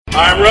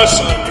I'm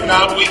wrestling. Do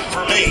not weep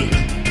for me.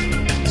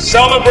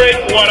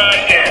 Celebrate what I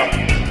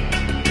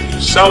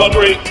am.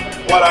 Celebrate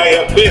what I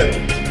have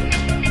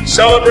been.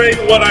 Celebrate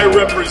what I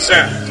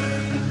represent.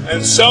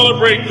 And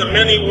celebrate the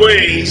many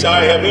ways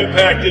I have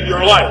impacted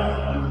your life.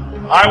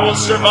 I will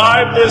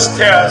survive this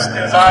test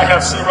as I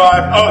have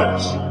survived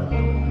others.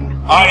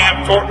 I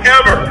am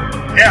forever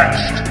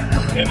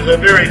etched into the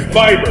very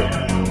fiber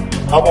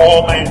of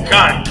all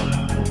mankind.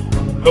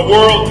 The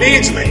world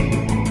needs me.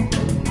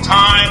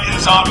 Time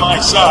is on my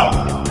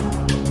side.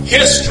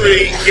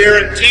 History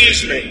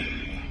guarantees me.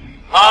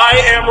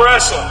 I am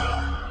wrestling.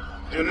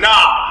 Do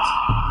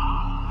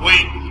not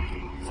wait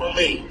for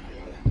me.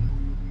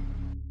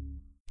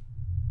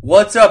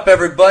 What's up,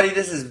 everybody?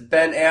 This is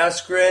Ben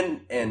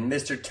Askren and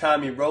Mr.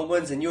 Tommy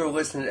Rowlands, and you are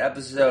listening to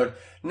episode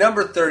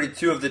number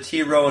 32 of the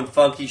T-Row and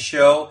Funky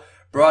Show,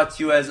 brought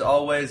to you, as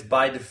always,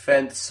 by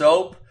Defend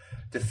Soap.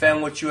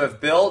 Defend what you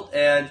have built.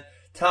 And,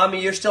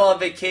 Tommy, you're still on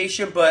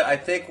vacation, but I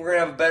think we're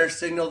going to have a better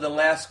signal than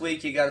last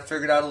week. You got to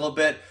figure it out a little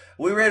bit. Are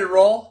we ready to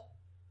roll?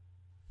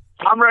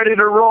 I'm ready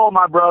to roll,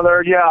 my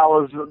brother. Yeah,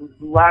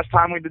 last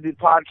time we did the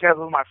podcast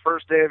was my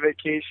first day of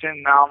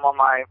vacation. Now I'm on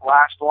my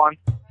last one.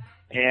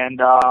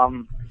 And,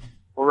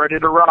 we're ready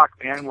to rock,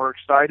 man. We're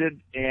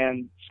excited.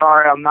 And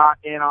sorry I'm not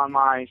in on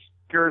my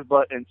speakers,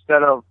 but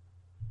instead of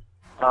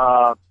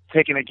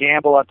taking a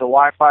gamble at the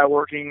Wi-Fi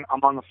working,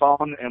 I'm on the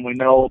phone, and we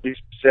know we'll be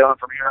sailing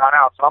from here on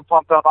out. So I'm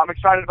pumped up. I'm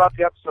excited about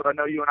the episode. I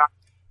know you and I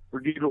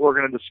reviewed what we're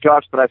going to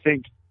discuss, but I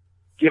think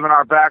given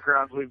our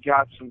backgrounds, we've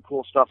got some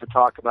cool stuff to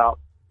talk about.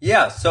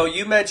 Yeah, so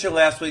you mentioned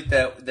last week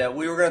that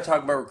we were going to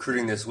talk about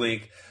recruiting this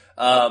week.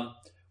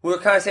 We were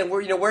kind of saying,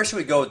 where should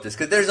we go with this?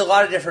 Because there's a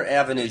lot of different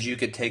avenues you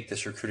could take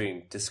this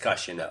recruiting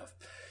discussion of,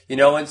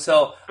 and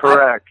so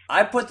correct.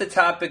 I put the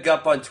topic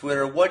up on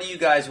Twitter. What do you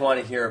guys want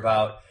to hear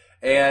about?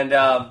 And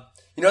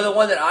the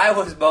one that I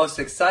was most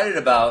excited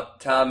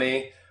about,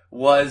 Tommy,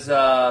 was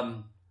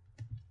the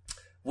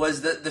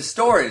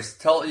stories.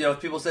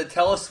 People said,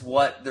 tell us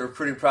what the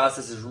recruiting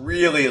process is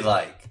really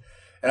like.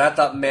 And I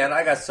thought, man,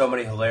 I got so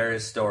many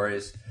hilarious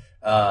stories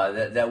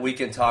that we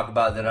can talk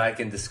about, that I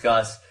can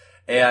discuss,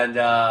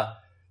 and.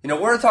 We're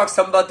going to talk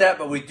some about that,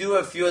 but we do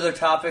have a few other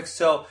topics.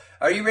 So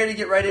are you ready to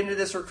get right into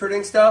this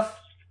recruiting stuff?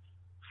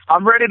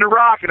 I'm ready to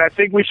rock, and I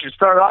think we should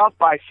start off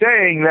by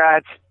saying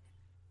that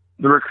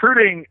the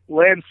recruiting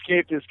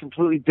landscape is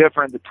completely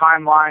different. The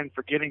timeline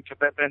for getting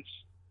commitments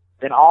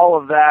and all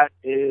of that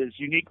is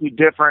uniquely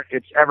different.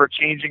 It's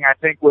ever-changing. I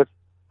think with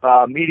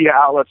media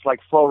outlets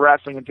like Flow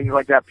Wrestling and things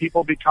like that,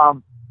 people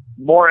become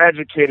more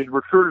educated.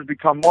 Recruiters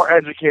become more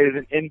educated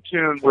and in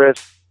tune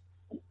with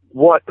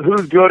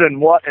who's good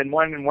and what and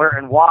when and where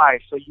and why.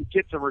 So you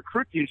get to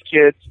recruit these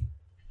kids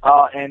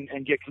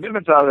and get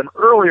commitments out of them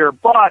earlier.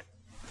 But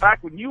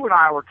back when you and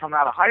I were coming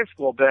out of high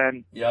school,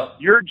 Ben, yep.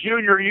 Your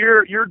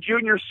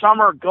junior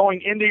summer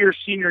going into your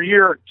senior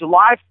year,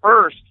 July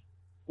 1st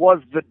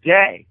was the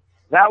day.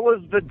 That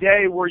was the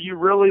day where you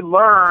really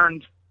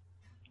learned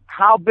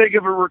how big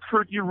of a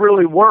recruit you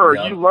really were.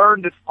 Yep. You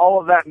learned if all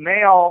of that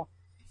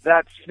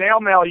snail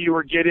mail you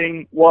were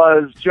getting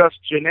was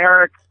just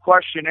generic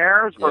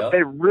questionnaires, or if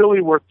they really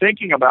were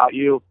thinking about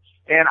you.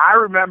 And I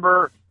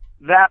remember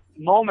that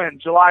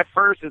moment, July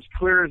 1st, as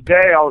clear as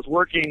day. I was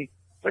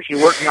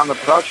actually working on the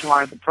production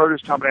line at the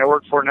produce company I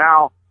work for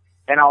now,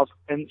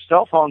 and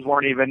cell phones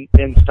weren't even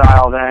in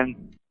style then.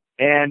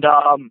 And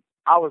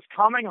I was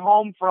coming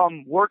home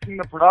from working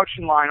the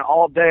production line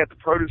all day at the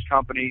produce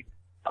company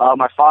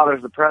my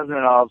father's the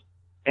president of,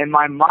 and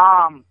my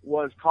mom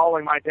was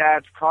calling my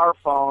dad's car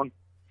phone,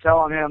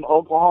 telling him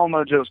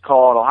Oklahoma just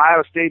called,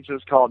 Ohio State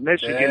just called,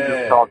 Michigan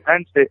just called,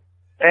 Penn State.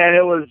 And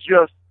it was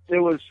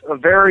a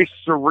very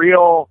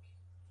surreal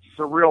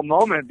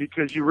moment,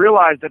 because you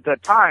realized at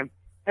that time,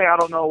 hey, I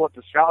don't know what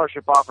the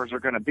scholarship offers are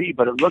going to be,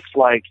 but it looks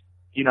like,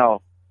 the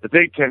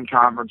Big Ten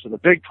Conference or the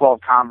Big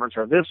 12 Conference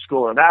or this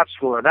school or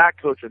that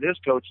coach or this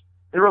coach,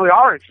 they really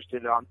are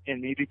interested in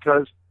me,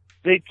 because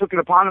they took it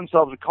upon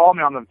themselves to call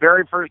me on the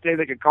very first day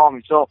they could call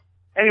me. So,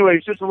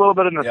 anyways, just a little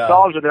bit of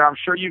nostalgia there. I'm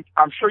sure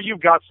you've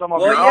got some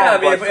of your own. Well, yeah,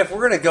 I mean, if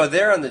we're going to go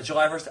there on the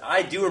July 1st,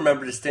 I do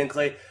remember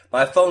distinctly.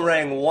 My phone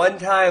rang one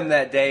time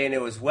that day, and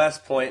it was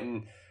West Point,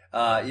 and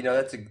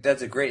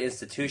that's a great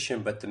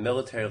institution, but the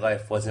military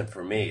life wasn't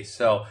for me.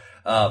 So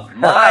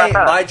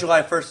my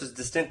July 1st was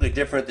distinctly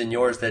different than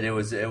yours. That it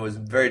was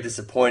very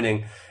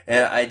disappointing,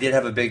 and I did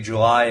have a big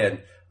July, and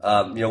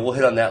we'll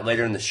hit on that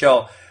later in the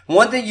show.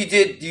 One thing you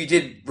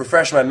did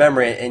refresh my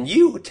memory, and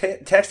you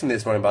texted me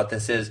this morning about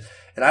this is.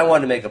 And I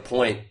wanted to make a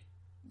point,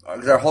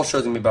 because our whole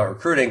show's going to be about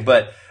recruiting.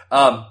 But,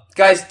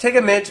 guys, take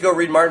a minute to go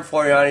read Martin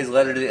Floriani's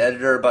letter to the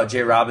editor about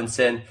Jay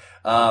Robinson.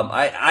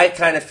 I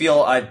kind of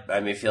feel, I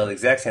may feel the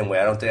exact same way.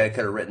 I don't think I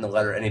could have written the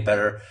letter any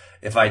better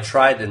if I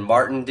tried than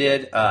Martin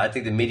did. I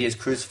think the media is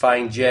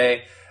crucifying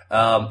Jay.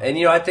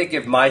 I think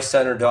if my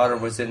son or daughter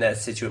was in that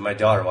situation, my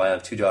daughter, well, I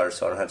have two daughters,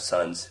 so I don't have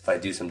sons if I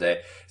do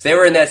someday. If they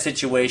were in that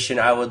situation,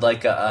 I would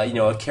like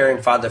a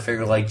caring father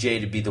figure like Jay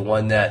to be the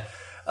one that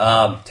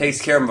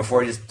takes care of him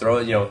before he just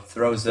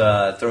throws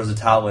the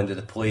towel into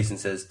the police and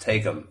says,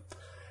 take him.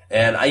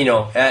 And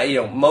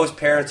most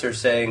parents are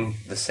saying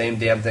the same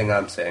damn thing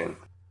I'm saying.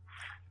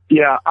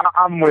 Yeah,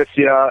 I'm with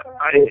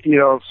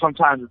you.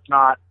 Sometimes it's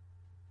not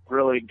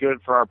really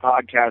good for our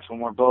podcast when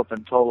we're both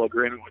in total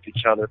agreement with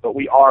each other, but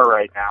we are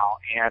right now.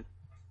 And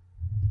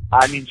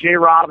I mean, Jay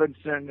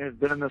Robinson has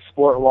been in the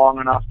sport long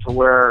enough to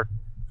where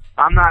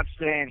I'm not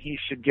saying he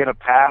should get a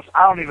pass.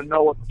 I don't even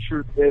know what the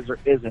truth is or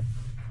isn't.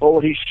 But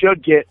what he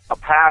should get a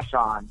pass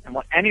on, and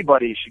what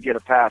anybody should get a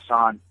pass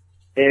on,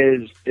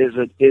 is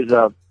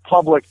a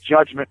public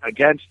judgment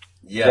against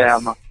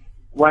them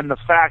when the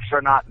facts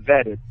are not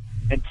vetted.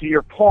 And to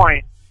your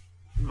point,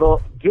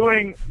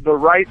 doing the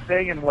right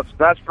thing and what's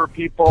best for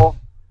people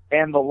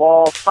and the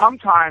law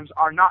sometimes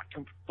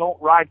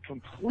don't ride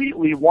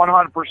completely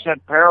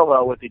 100%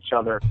 parallel with each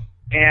other.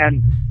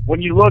 And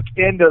when you look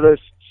into this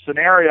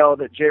scenario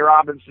that Jay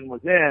Robinson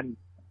was in,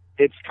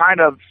 it's kind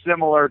of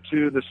similar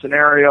to the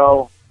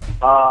scenario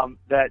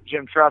that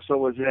Jim Tressel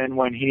was in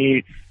when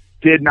he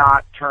did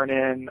not turn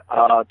in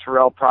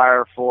Terrell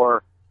Pryor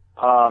for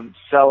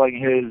selling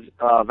his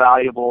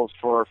valuables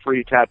for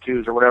free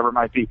tattoos or whatever it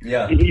might be.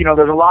 Yeah.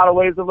 There's a lot of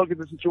ways to look at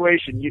the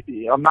situation.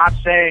 I'm not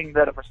saying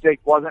that a mistake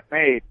wasn't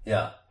made.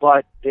 Yeah.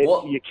 But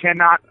you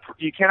cannot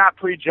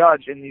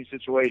prejudge in these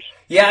situations.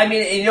 Yeah, I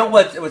mean, you know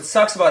what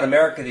sucks about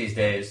America these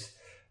days?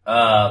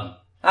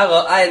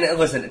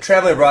 Listen,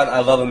 traveling abroad,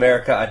 I love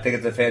America. I think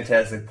it's a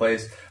fantastic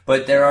place.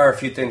 But there are a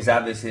few things,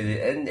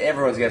 obviously, and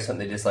everyone's got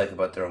something they dislike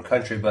about their own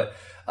country. But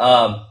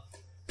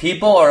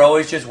people are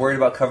always just worried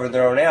about covering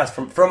their own ass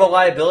from a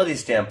liability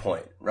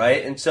standpoint,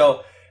 right? And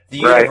so the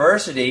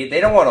university, they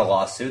don't want a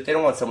lawsuit. They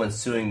don't want someone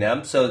suing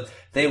them. So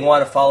they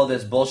want to follow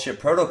this bullshit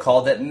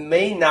protocol that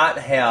may not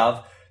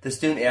have the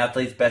student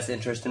athlete's best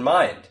interest in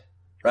mind,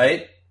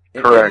 right?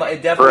 Correct.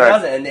 It definitely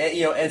doesn't. And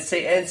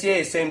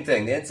NCAA, same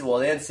thing. The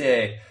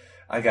NCAA,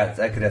 I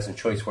could have some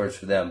choice words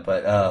for them,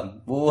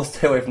 but we'll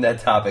stay away from that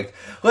topic.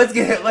 Let's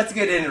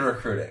get into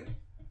recruiting.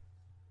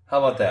 How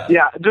about that?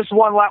 Yeah, just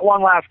one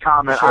last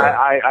comment. Sure.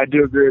 I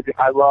do agree with you.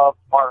 I love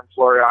Martin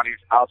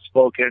Floriani's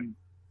outspoken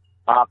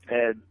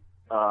op-ed.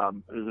 It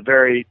was a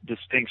very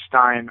distinct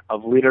sign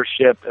of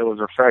leadership. It was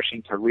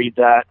refreshing to read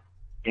that,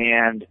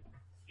 and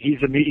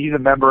he's a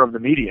member of the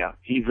media.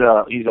 He's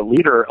a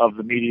leader of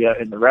the media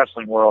in the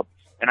wrestling world,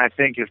 and I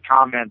think his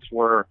comments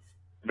were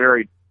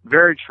very,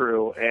 very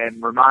true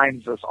and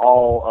reminds us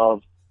all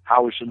of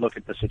how we should look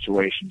at the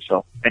situation.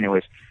 So,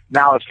 anyways,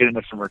 now let's get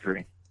into some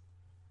recruiting.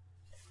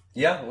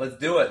 Yeah, let's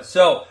do it.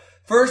 So,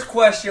 first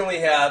question we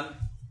have.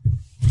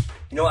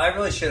 I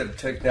really should have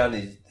taken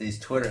down these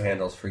Twitter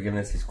handles for giving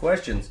us these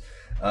questions.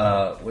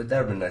 That would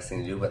have been a nice thing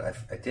to do, but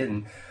I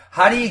didn't.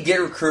 How do you get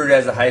recruited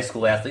as a high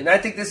school athlete? And I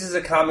think this is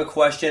a common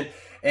question.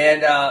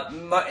 And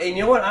you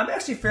know what? I'm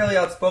actually fairly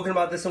outspoken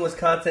about this in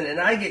Wisconsin, and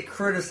I get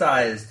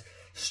criticized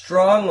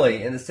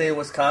strongly in the state of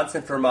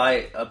Wisconsin for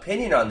my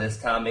opinion on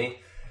this, Tommy.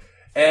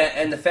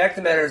 And the fact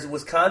of the matter is,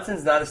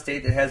 Wisconsin's not a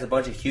state that has a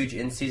bunch of huge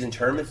in-season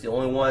tournaments. The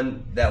only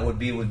one that would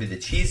be the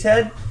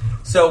Cheesehead.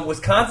 So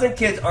Wisconsin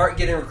kids aren't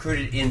getting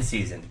recruited in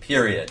season,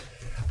 period.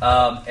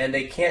 And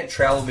they can't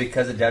travel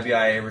because of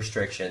WIA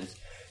restrictions.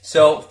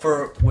 So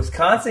for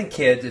Wisconsin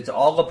kids, it's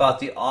all about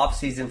the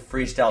off-season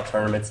freestyle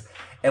tournaments.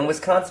 And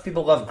Wisconsin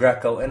people love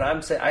Greco. And I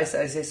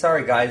say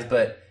sorry, guys,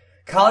 but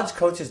college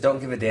coaches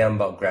don't give a damn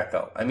about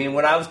Greco. I mean,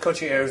 when I was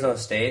coaching at Arizona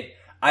State,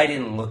 I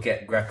didn't look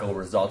at Greco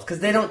results because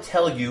they don't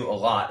tell you a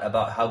lot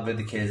about how good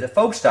the kid is at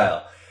folk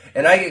style.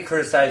 And I get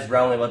criticized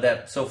roundly about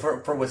that. So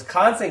for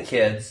Wisconsin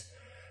kids,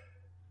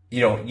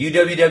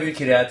 UWW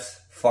cadets,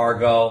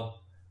 Fargo,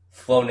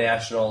 Flow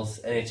Nationals,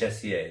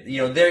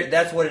 NHSCA.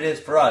 That's what it is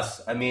for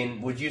us. I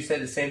mean, would you say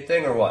the same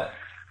thing or what?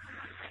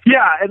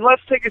 Yeah, and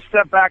let's take a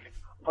step back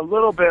a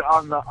little bit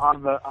on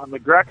the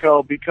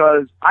Greco,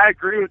 because I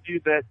agree with you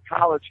that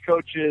college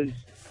coaches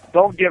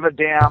don't give a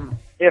damn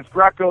if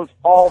Greco's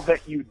all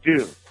that you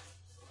do,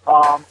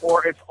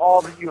 or it's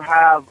all that you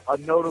have a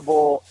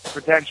notable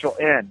potential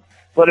in.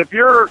 But if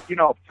you're,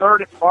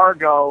 third at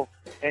Fargo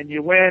and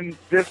you win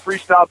this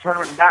freestyle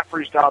tournament and that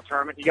freestyle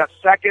tournament, you got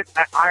second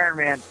at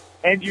Ironman,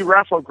 and you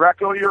wrestle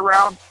Greco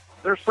year-round,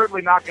 they're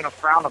certainly not going to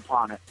frown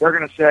upon it. They're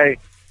going to say,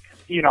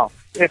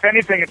 if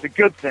anything, it's a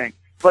good thing.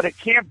 But it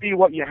can't be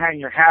what you hang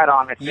your hat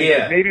on. I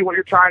think maybe what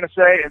you're trying to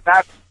say, and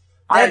that's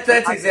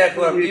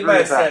exactly what you might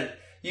have said.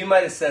 You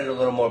might have said it a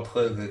little more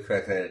politically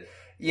correct.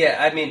 Yeah,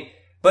 I mean,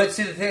 but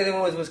see, the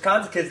thing with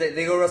Wisconsin kids,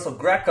 they go wrestle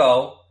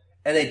Greco,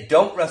 and they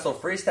don't wrestle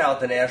freestyle at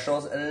the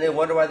Nationals, and then they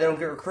wonder why they don't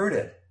get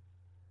recruited.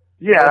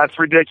 Yeah, that's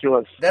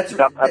ridiculous.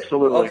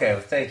 Absolutely. Okay,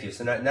 well, thank you.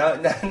 So now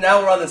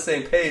we're on the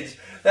same page.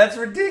 That's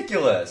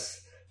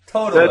ridiculous.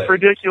 Totally. That's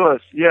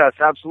ridiculous. Yes,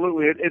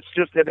 absolutely. It's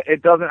just that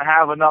it doesn't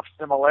have enough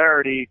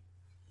similarity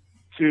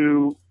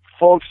to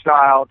folk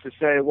style to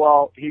say,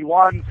 well, he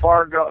won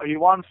Fargo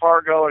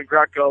and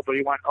Greco, but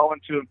he went 0-2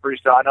 in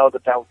freestyle. I know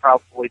that would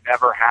probably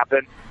never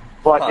happen.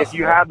 But possible. If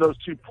you have those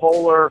two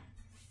polar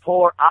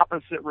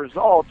opposite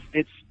results,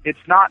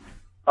 it's not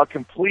a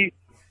complete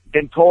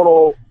and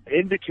total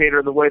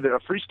indicator the way that a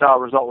freestyle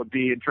result would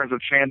be in terms of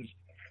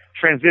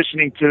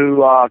transitioning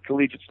to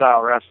collegiate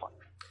style wrestling.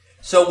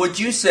 So would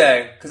you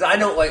say, because I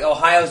know like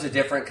Ohio's a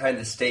different kind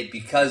of state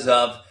because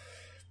of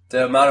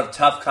the amount of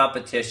tough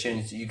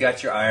competitions. You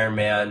got your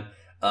Ironman,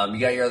 you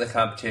got your other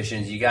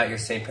competitions, you got your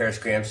St. Paris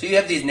Graham. So you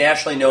have these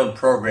nationally known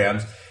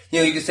programs.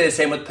 You could say the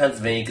same with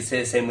Pennsylvania, you could say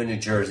the same with New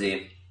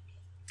Jersey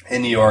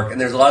and New York, and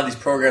there's a lot of these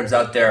programs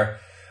out there.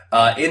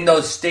 In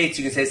those states,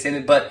 you can say the same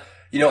thing, but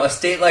a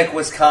state like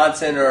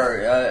Wisconsin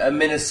or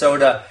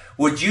Minnesota,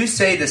 would you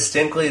say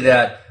distinctly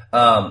that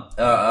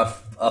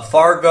a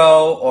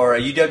Fargo or a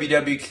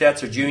UWW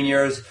Cadets or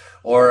Juniors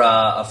or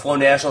a Flow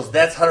Nationals,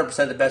 that's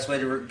 100% the best way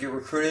to get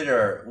recruited,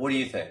 or what do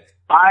you think?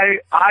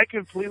 I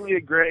completely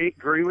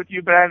agree with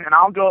you, Ben, and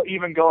I'll go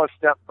a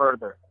step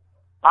further.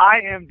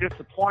 I am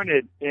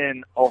disappointed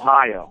in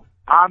Ohio.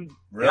 I'm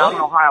an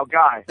Ohio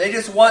guy. They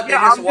just won. They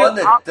just won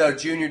the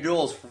junior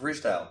duels for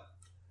freestyle.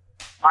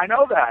 I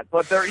know that,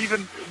 but they're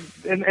even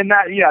in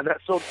that. Yeah,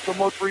 so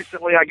most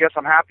recently, I guess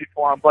I'm happy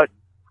for them. But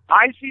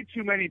I see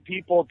too many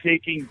people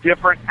taking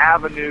different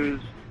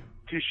avenues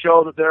to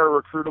show that they're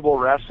a recruitable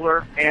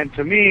wrestler. And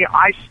to me,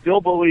 I still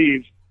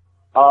believe,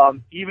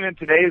 even in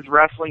today's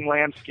wrestling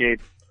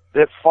landscape,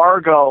 that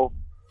Fargo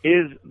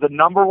is the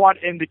number one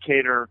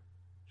indicator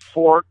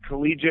for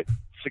collegiate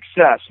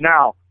success.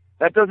 Now,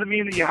 that doesn't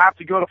mean that you have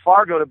to go to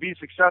Fargo to be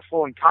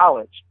successful in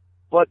college.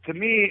 But to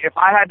me, if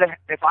I had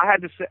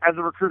to say, as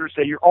a recruiter,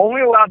 say you're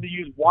only allowed to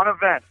use one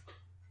event,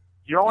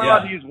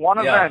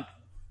 event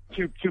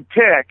to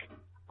pick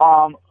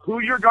who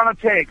you're going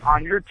to take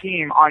on your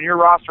team, on your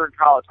roster in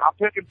college. I'm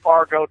picking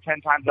Fargo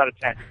 10 times out of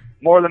 10.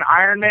 More than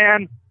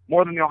Ironman,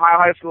 more than the Ohio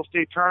High School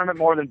State Tournament,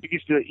 more than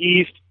Beast of the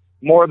East,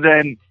 more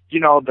than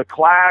the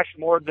Clash,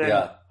 more than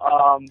the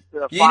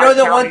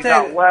the one thing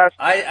out west.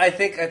 I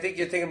think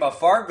you're thinking about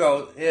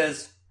Fargo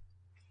is,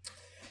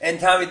 and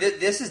Tommy,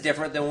 this is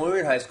different than when we were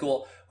in high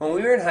school. When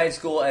we were in high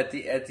school, at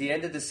the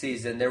end of the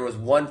season, there was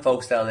one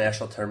folk style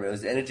national tournament. It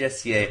was the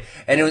NHSCA,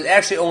 and it was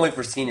actually only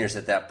for seniors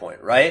at that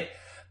point, right?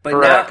 But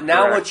correct.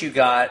 Now what you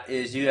got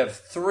is you have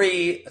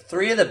three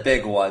of the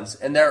big ones,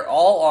 and they're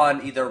all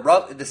on either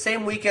the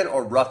same weekend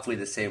or roughly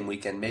the same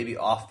weekend, maybe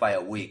off by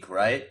a week,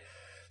 right?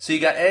 So you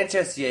got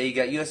NHSCA, you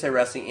got USA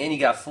Wrestling, and you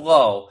got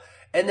Flow.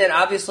 And then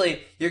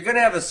obviously you're going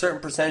to have a certain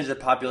percentage of the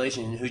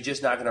population who's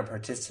just not going to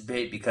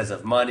participate because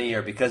of money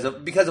or because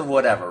of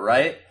whatever,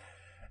 right?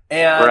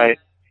 And right.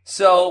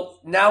 So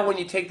now when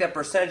you take that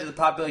percentage of the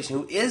population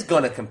who is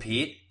going to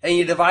compete and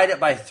you divide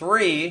it by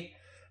 3,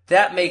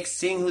 that makes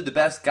seeing who the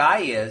best guy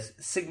is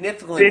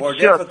significantly more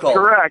difficult.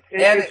 Correct.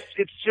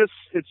 It's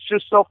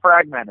just so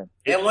fragmented.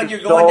 And when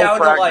you're going down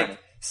to like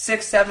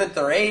 6th, 7th,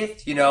 or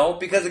 8th,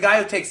 because the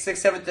guy who takes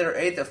 6th, 7th, or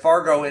 8th at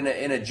Fargo in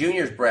a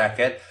juniors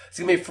bracket, it's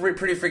going to be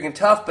pretty freaking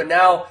tough. But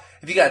now,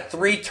 if you got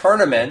 3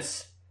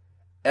 tournaments,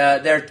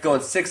 they're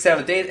going 6th,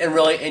 7th, 8th, and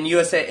really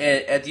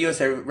at the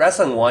USA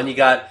Wrestling one, you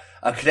got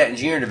a cadet and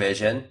junior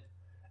division.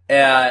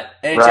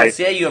 At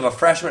NHSCA, you have a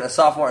freshman, a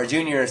sophomore, a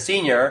junior, and a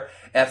senior.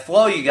 At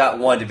Flow, you got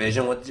 1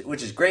 division,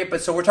 which is great.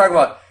 But so we're talking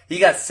about, you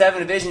got 7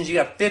 divisions, you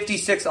got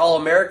 56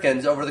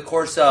 All-Americans over the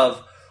course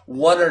of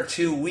 1 or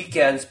 2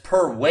 weekends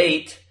per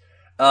weight.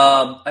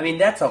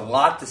 That's a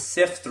lot to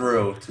sift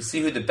through to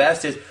see who the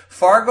best is.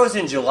 Fargo's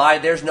in July.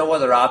 There's no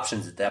other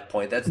options at that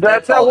point. That's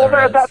all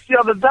there is. That's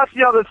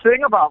the other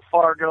thing about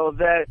Fargo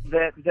that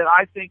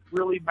I think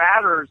really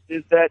matters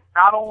is that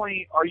not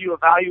only are you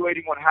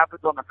evaluating what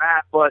happens on the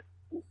mat, but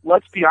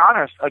let's be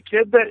honest, a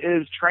kid that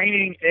is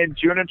training in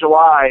June and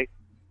July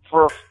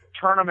for a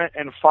tournament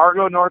in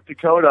Fargo, North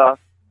Dakota,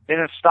 in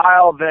a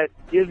style that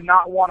is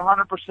not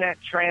 100%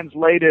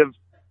 translative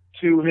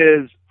to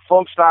his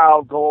folk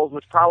style goals,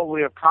 which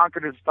probably have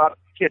conquered his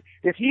kid.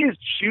 If he is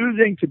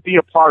choosing to be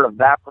a part of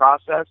that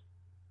process,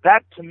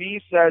 that to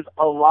me says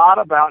a lot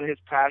about his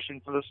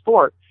passion for the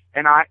sport.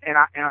 And I'm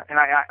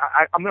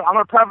going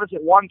to preface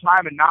it one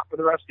time and not for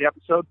the rest of the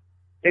episode.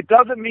 It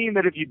doesn't mean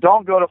that if you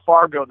don't go to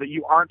Fargo that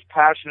you aren't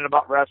passionate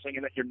about wrestling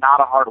and that you're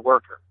not a hard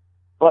worker.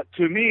 But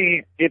to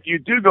me, if you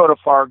do go to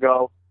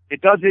Fargo,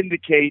 it does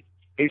indicate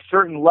a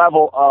certain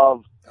level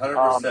of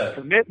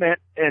commitment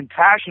and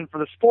passion for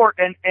the sport.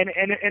 And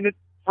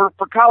for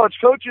college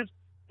coaches,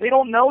 they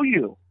don't know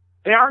you.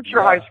 They aren't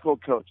your high school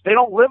coach. They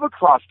don't live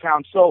across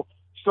town. So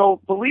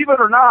believe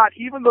it or not,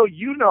 even though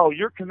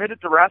you're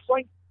committed to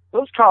wrestling,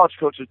 those college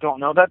coaches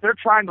don't know that. They're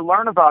trying to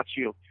learn about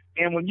you.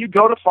 And when you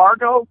go to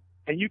Fargo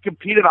and you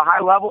compete at a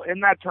high level in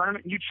that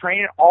tournament and you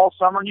train all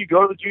summer and you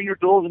go to the junior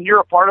duels and you're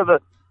a part of the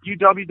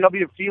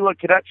UWW FILA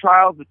cadet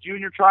trials, the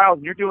junior trials,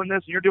 and you're doing this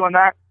and you're doing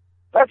that,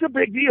 that's a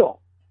big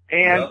deal.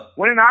 And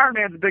winning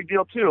Ironman's a big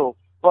deal too.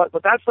 But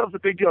that stuff's a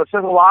big deal. It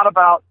says a lot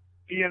about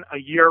being a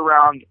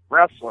year-round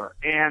wrestler.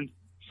 And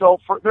so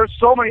there's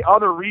so many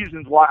other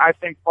reasons why I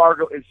think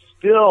Fargo is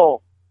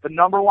still the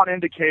number one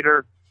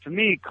indicator, to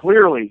me,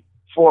 clearly,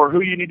 for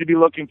who you need to be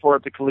looking for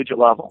at the collegiate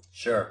level.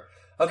 Sure.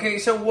 Okay,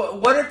 so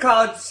what are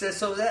college?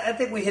 So I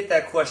think we hit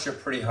that question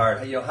pretty hard.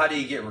 How do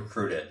you get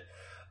recruited?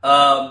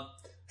 So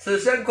the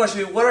second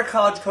question, what are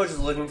college coaches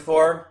looking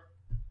for?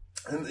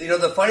 And,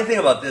 the funny thing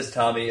about this,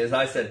 Tommy, is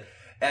I said,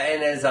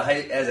 and as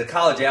a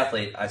college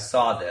athlete, I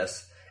saw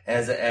this,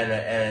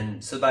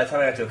 And so by the time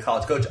I got to a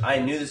college coach, I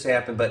knew this would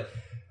happen, but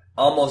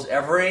almost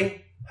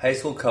every high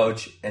school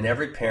coach and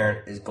every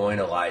parent is going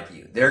to lie to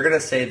you. They're going to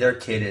say their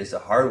kid is a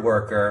hard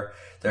worker.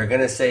 They're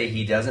going to say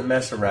he doesn't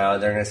mess around.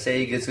 They're going to say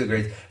he gets good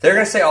grades. They're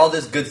going to say all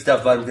this good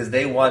stuff about him because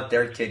they want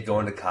their kid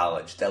going to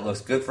college. That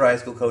looks good for high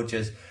school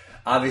coaches.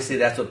 Obviously,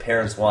 that's what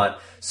parents want.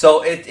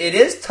 So it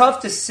is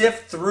tough to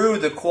sift through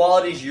the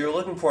qualities you're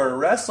looking for in a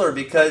wrestler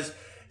because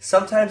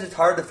sometimes it's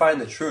hard to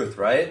find the truth,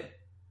 right?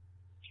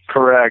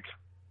 Correct.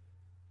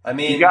 I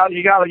mean, you got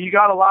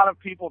a lot of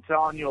people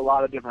telling you a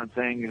lot of different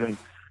things,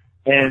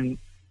 and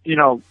you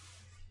know,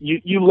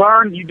 you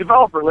learn, you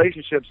develop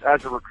relationships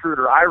as a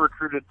recruiter. I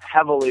recruited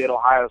heavily at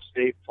Ohio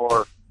State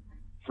for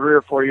 3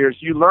 or 4 years.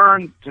 You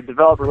learn to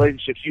develop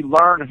relationships. You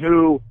learn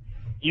who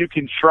you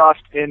can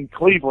trust in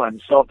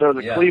Cleveland. So if there's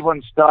a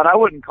Cleveland stud,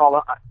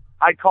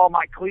 I'd call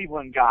my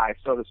Cleveland guy,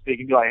 so to speak,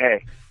 and be like,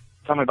 hey,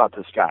 tell me about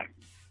this guy.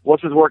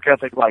 What's his work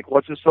ethic like?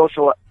 What's his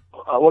social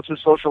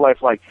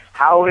life like?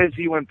 How is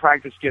he when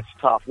practice gets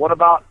tough? What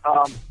about,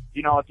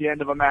 at the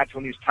end of a match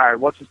when he's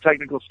tired? What's his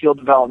technical skill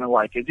development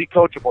like? Is he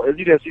coachable? Is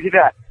he this? Is he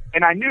that?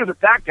 And I knew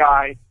that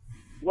guy,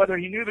 whether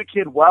he knew the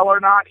kid well or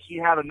not, he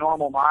had a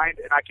normal mind,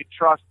 and I could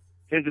trust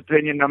his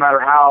opinion no matter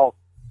how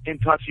in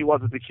touch he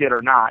was with the kid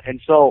or not. And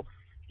so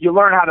you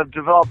learn how to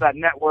develop that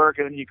network,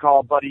 and then you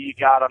call a buddy you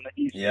got on the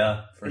east,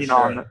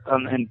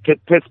 in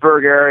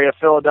Pittsburgh area,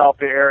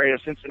 Philadelphia area,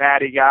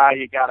 Cincinnati guy,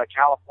 you got a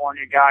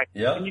California guy,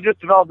 and you just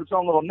develop this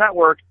own little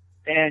network,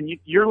 and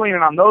you're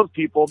leaning on those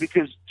people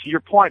because, to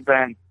your point,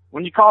 Ben,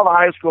 when you call the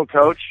high school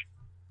coach,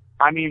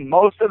 I mean,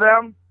 most of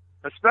them,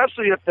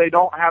 especially if they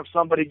don't have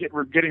somebody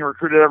getting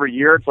recruited every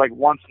year, it's like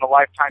once in a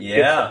lifetime kid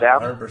for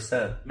them.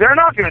 100%. They're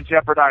not going to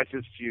jeopardize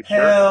his future.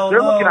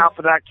 They're looking out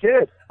for that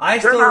kid.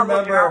 They're not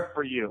looking out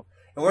for you.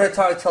 And we're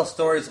going to tell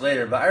stories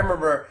later, but I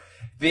remember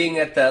being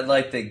at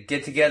the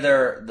get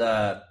together,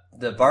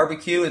 the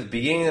barbecue at the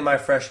beginning of my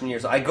freshman year.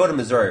 So I go to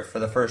Missouri for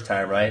the first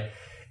time, right?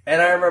 And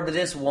I remember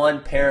this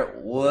one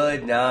parent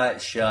would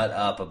not shut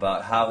up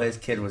about how his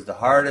kid was the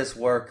hardest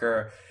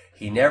worker.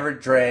 He never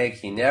drank.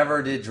 He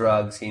never did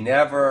drugs. He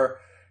never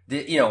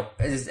did,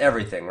 just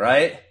everything,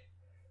 right?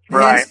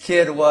 This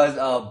kid was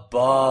a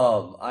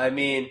bum. I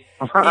mean,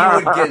 he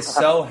would get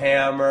so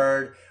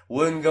hammered,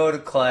 wouldn't go to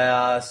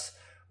class,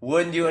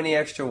 wouldn't do any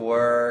extra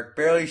work,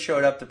 barely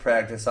showed up to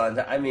practice on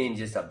time. I mean,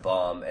 just a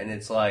bum. And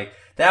it's like,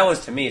 that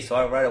was to me.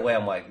 So right away,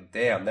 I'm like,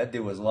 damn, that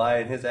dude was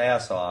lying his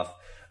ass off.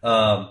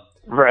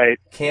 Right.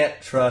 Can't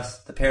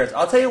trust the parents.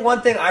 I'll tell you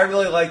one thing I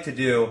really like to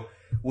do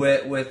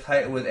with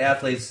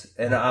athletes,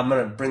 and I'm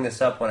going to bring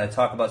this up when I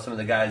talk about some of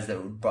the guys that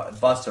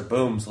bust or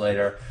booms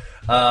later.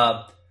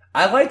 I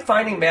like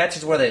finding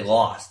matches where they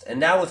lost. And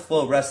now with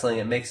Flow Wrestling,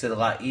 it makes it a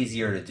lot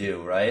easier to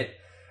do, right?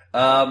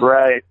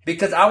 Right.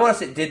 Because I want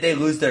to say, did they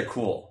lose their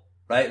cool?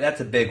 Right? That's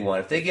a big one.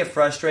 If they get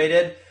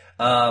frustrated,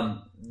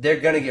 they're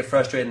going to get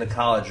frustrated in the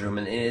college room,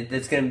 and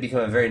it's going to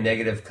become a very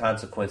negative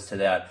consequence to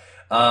that.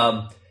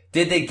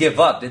 Did they give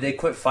up? Did they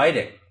quit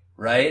fighting?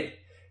 Right?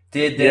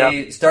 Did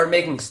they start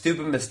making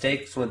stupid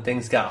mistakes when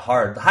things got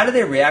hard? How did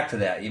they react to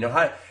that?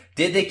 How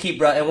did they keep?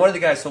 And one of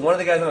the guys I'm going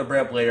to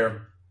bring up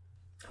later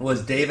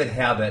was David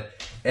Habit,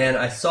 and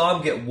I saw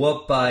him get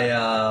whooped by.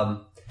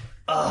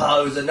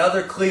 It was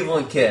another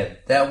Cleveland kid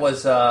that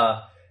was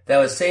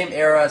same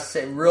era,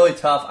 really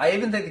tough. I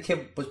even think the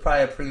kid was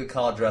probably a pretty good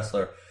college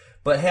wrestler,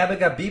 but Habit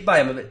got beat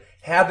by him. But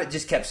Habit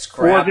just kept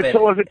scrapping.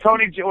 Was it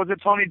Tony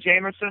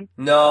Jamison?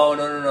 No.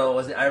 It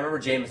wasn't. I remember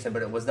Jamison,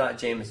 but it was not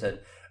Jamison.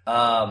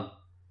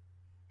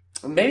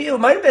 Maybe it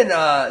might have been.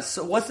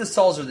 What's the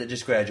Sulzer that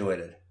just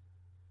graduated?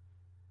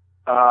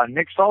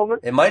 Nick Sulzer.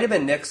 It might have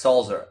been Nick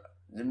Sulzer.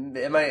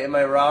 Am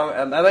I wrong?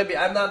 I might be.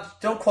 I'm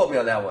not. Don't quote me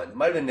on that one. It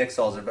might have been Nick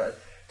Sulzer, but.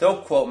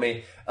 Don't quote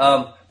me.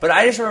 But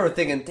I just remember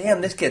thinking,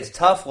 damn, this kid's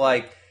tough.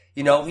 Like,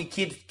 he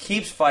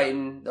keeps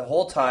fighting the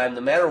whole time,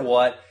 no matter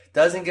what.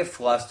 Doesn't get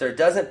flustered.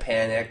 Doesn't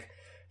panic.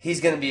 He's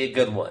going to be a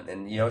good one.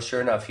 And, sure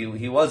enough, he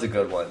was a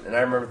good one. And I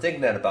remember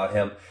thinking that about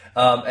him.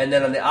 And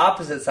then on the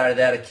opposite side of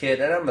that, a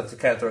kid, and I'm going to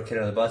kind of throw a kid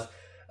under the bus.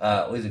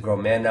 He's a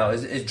grown man now,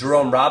 is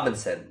Jerome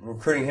Robinson.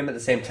 Recruiting him at the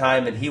same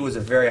time, and he was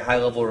a very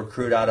high-level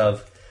recruit out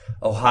of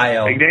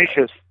Ohio.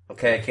 Ignatius.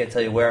 Okay, I can't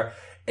tell you where.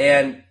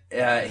 And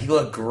he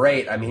looked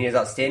great. I mean, he was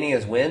outstanding in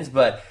his wins,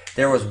 but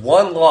there was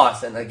one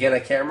loss, and again, I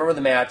can't remember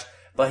the match,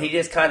 but he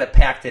just kind of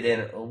packed it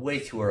in way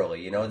too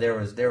early. There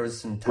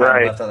was some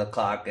time left on the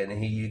clock,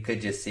 and you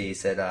could just see he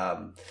said,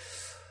 "I'm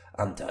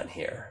done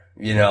here."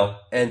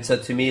 And so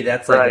to me,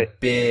 that's like a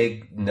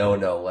big no.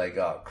 Like,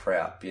 oh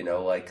crap,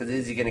 because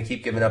is he going to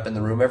keep giving up in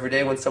the room every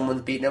day when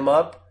someone's beating him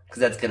up? Because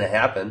that's going to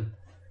happen,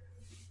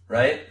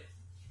 right?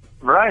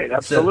 Right,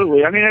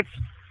 absolutely. I mean,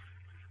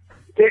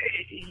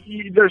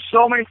 there's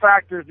so many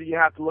factors that you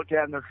have to look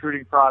at in the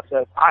recruiting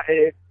process.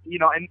 And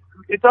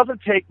it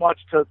doesn't take much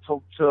to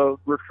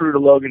recruit a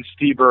Logan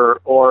Stieber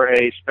or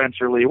a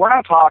Spencer Lee. We're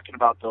not talking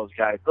about those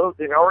guys,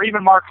 or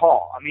even Mark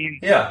Hall. I mean,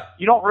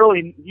 you don't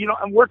really,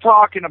 and we're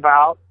talking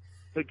about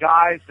the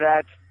guys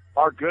that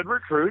are good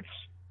recruits.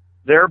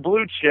 They're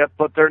blue chip,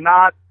 but they're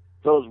not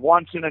those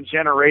once in a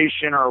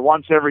generation or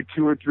once every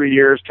 2 or 3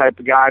 years type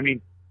of guy. I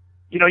mean,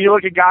 you know, you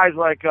look at guys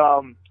like,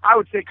 I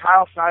would say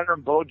Kyle Snyder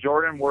and Bo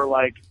Jordan were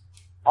like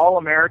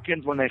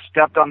All-Americans when they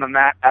stepped on the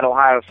mat at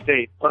Ohio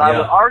State. But I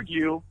would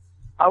argue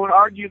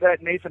that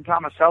Nathan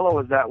Tomasello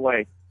was that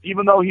way.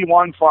 Even though he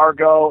won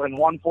Fargo and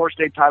won 4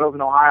 state titles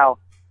in Ohio,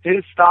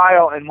 his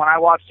style, and when I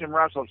watched him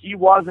wrestle, he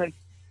wasn't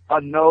he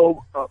was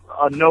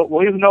a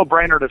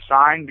no-brainer to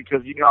sign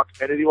because you know how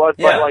committed he was.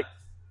 Yeah. But like,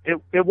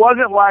 it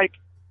wasn't like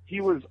he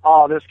was,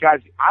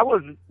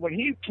 when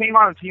he came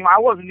on the team, I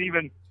wasn't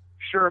even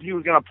sure if he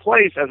was going to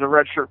place as a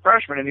redshirt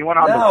freshman, and he went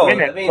on to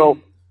win it. I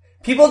mean,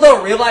 people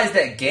don't realize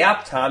that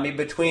gap, Tommy,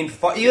 between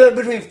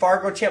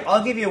Fargo champ.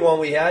 I'll give you one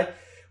we had.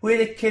 We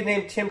had a kid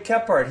named Tim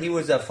Kephart. He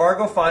was a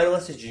Fargo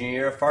finalist his junior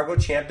year, a Fargo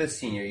champ his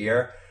senior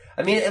year.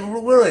 I mean, it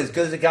really as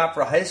good as it got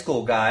for a high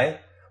school guy,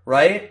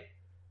 right?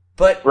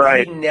 But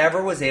he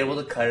never was able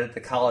to cut it at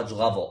the college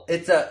level.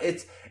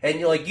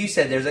 And like you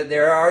said,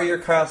 there are your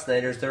Kyle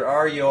Snyders, there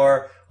are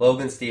your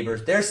Logan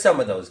Stevers. There's some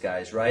of those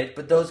guys, right?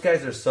 But those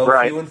guys are so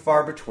few and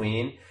far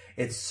between.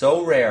 It's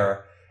so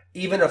rare.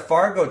 Even a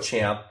Fargo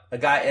champ, a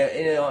guy,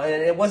 you know,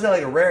 and it wasn't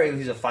like a rare. He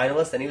was a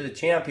finalist and he was a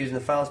champ. He was in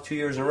the finals 2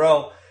 years in a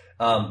row.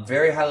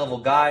 Very high level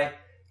guy.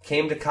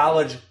 Came to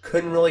college,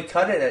 couldn't really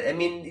cut it. I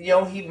mean, you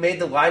know, he made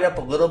the lineup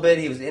a little bit.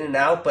 He was in and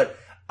out, but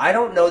I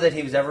don't know that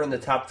he was ever in the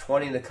top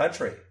 20 in the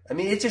country. I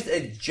mean, it's just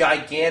a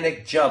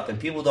gigantic jump, and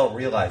people don't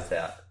realize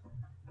that.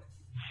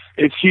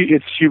 It's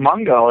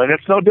humongo, and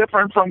it's no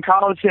different from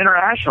college to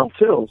international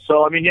too.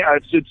 So I mean, yeah,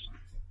 it's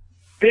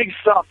big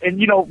stuff.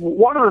 And you know,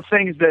 one of the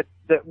things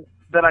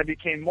that I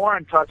became more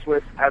in touch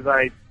with as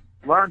I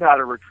learned how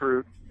to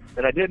recruit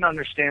that I didn't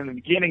understand in the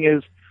beginning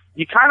is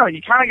you kind of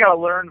got to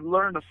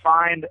learn to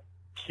find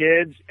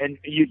kids, and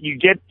you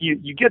get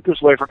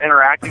this way from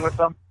interacting with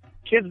them.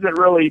 Kids that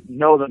really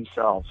know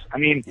themselves. I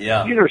mean, these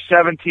are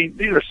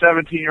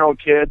 17-year-old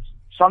kids,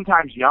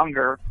 sometimes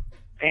younger,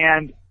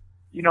 and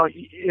you know,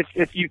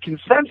 if you can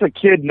sense a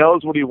kid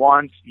knows what he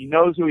wants, he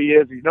knows who he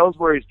is, he knows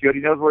where he's good,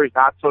 he knows where he's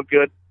not so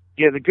good,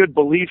 he has a good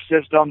belief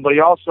system, but he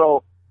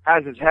also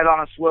has his head on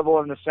a swivel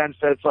in the sense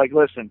that it's like,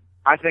 listen,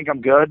 I think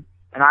I'm good,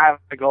 and I have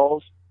my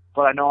goals,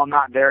 but I know I'm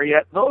not there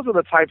yet. Those are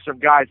the types of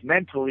guys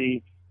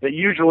mentally that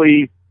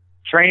usually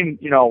train,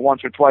 you know,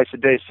 once or twice a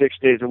day, 6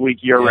 days a week,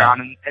 year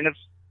round, and if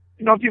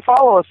you know, if you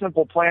follow a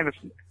simple plan,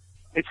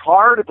 it's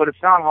hard, but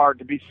it's not hard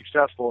to be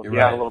successful if you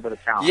have a little bit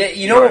of talent. Yeah,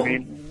 you know what I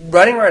mean?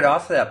 Running right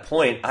off of that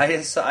point, I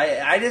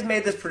just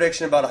made this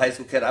prediction about a high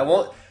school kid. I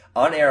won't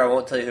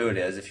tell you who it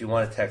is. If you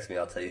want to text me,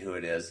 I'll tell you who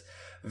it is.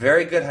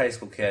 Very good high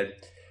school kid.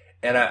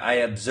 And I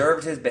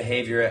observed his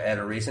behavior at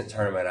a recent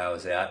tournament I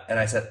was at, and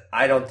I said,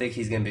 I don't think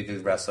he's going to be a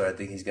good wrestler. I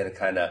think he's going to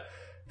kind of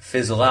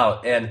fizzle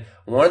out. And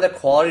one of the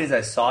qualities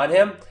I saw in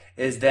him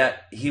is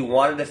that he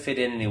wanted to fit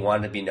in and he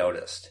wanted to be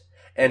noticed.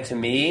 And to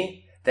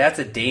me, that's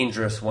a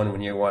dangerous one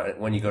when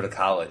you go to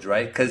college,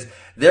 right? Because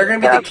they're going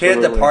to be the kid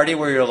at the party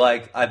where you're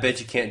like, I bet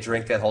you can't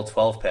drink that whole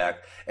 12-pack.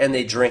 And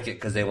they drink it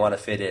because they want to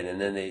fit in,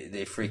 and then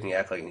they freaking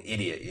act like an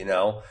idiot, you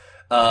know?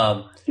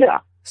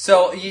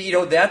 So, you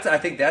know, I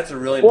think that's a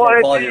really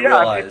important quality to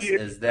realize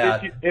is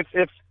that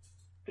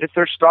if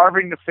they're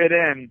starving to fit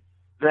in,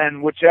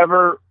 then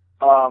whichever,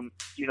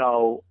 you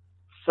know,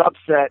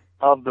 subset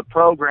of the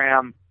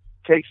program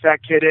takes that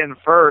kid in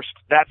first,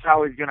 that's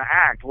how he's going to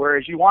act.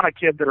 Whereas you want a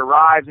kid that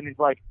arrives and he's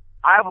like,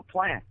 I have a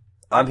plan.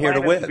 I'm here to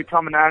win.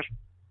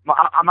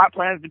 My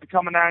plan is to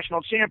become a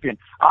national champion.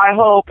 I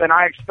hope and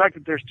I expect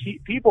that there's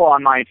people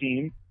on my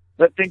team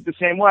that think the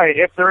same way.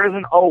 If there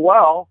isn't, oh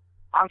well,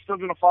 I'm still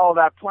going to follow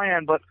that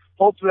plan, but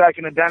hopefully I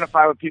can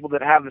identify with people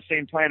that have the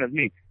same plan as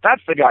me.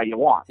 That's the guy you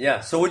want.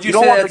 Yeah. So would you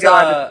say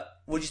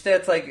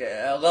that's like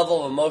a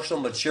level of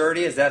emotional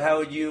maturity? Is that how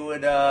you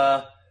would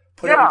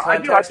put it in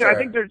context?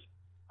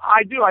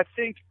 I do. I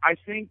think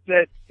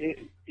that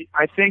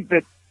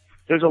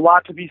there's a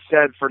lot to be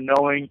said for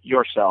knowing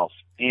yourself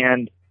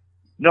and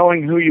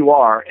knowing who you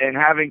are and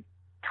having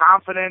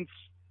confidence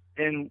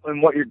in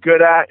what you're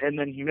good at, and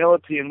then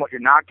humility in what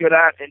you're not good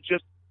at, and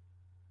just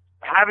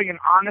having an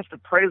honest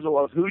appraisal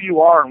of who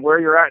you are and where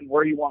you're at and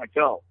where you want to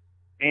go.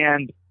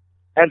 And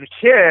as a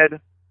kid,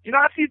 you know,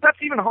 that's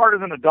even hard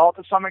as an adult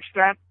to some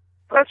extent,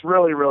 but that's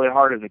really, really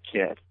hard as a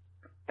kid.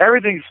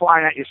 Everything's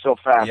flying at you so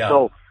fast. Yeah.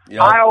 So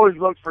I always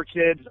look for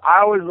kids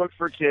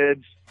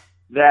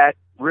that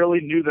really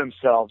knew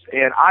themselves.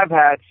 And I've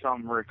had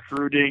some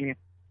recruiting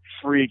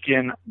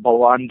freaking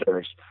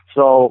blunders.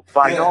 So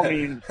by no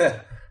means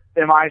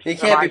am I saying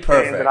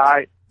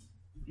that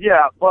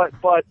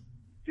but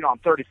you know, I'm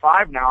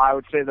 35 now. I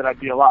would say that I'd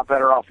be a lot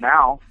better off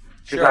now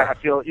because I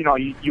feel, you know,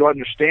 you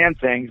understand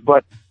things.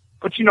 But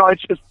you know,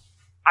 it's just,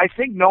 I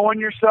think knowing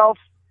yourself,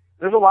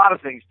 there's a lot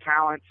of things,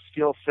 talent,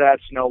 skill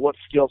sets, you know, what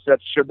skill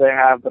sets should they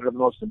have that are the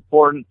most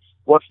important?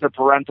 What's the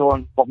parental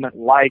involvement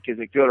like? Is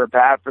it good or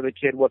bad for the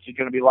kid? What's he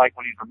going to be like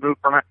when he's removed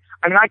from it?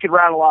 I mean, I could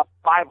rattle off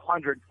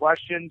 500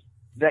 questions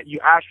that you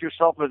ask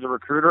yourself as a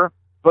recruiter,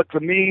 but to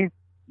me,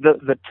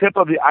 the tip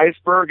of the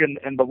iceberg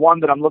and the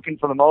one that I'm looking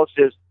for the most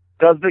is,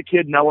 does the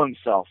kid know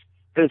himself?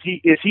 Is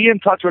he in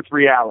touch with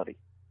reality?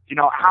 You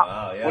know, how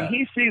Wow, yeah. when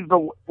he sees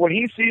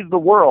the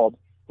world,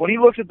 when he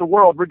looks at the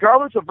world,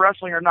 regardless of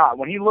wrestling or not,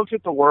 when he looks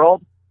at the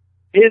world,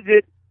 is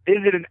it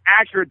an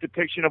accurate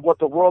depiction of what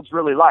the world's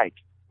really like,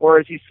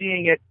 or is he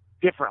seeing it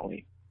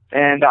differently?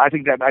 And I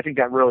think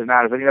that really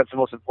matters. I think that's the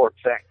most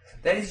important thing.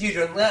 That is huge.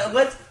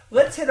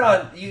 Let's hit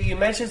on, you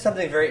mentioned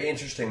something very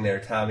interesting there,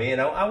 Tommy, and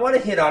I want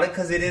to hit on it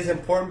because it is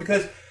important,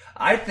 because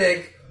I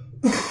think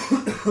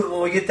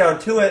when we get down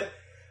to it,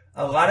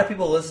 a lot of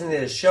people listening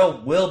to this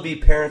show will be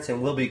parents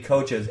and will be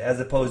coaches as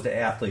opposed to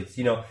athletes.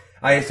 You know,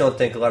 I just don't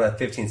think a lot of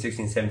 15,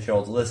 16,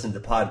 17-year-olds listen to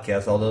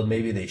podcasts, although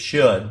maybe they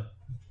should.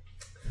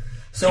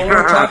 So when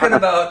we're talking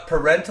about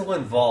parental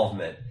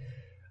involvement,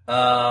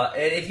 and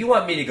if you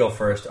want me to go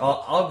first,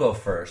 I'll go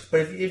first.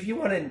 But if you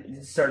want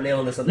to start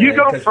nailing this on the head,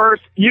 you go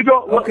first. You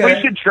go. Okay.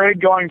 We should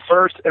trade going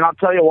first, and I'll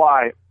tell you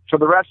why for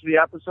the rest of the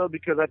episode,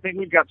 because I think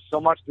we've got so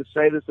much to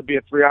say. This will be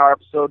a 3-hour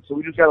episode, so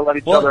we just got to let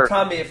each other. Well,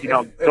 Tommy, if we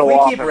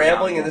keep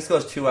rambling and this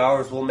goes 2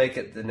 hours, we'll make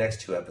it the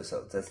next 2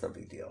 episodes. That's no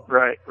big deal.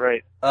 Right.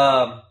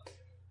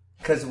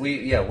 Because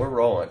we're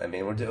rolling. I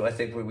mean, I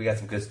think we got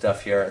some good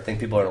stuff here. I think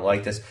people are gonna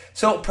like this.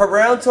 So,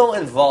 parental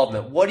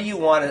involvement. What do you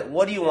want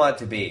it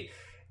to be?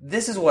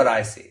 This is what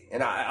I see,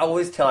 and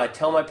I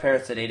tell my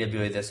parents at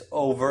AWA this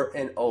over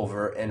and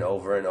over and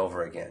over and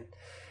over again.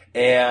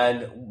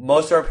 And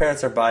most of our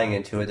parents are buying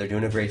into it. They're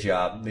doing a great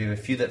job. We have a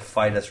few that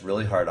fight us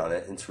really hard on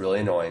it. It's really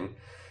annoying.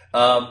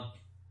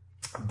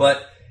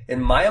 But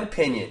in my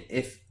opinion,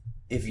 if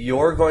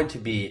you're going to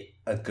be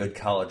a good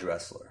college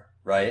wrestler,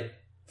 right?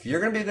 If you're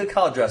going to be a good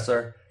college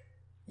wrestler,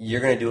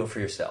 you're going to do it for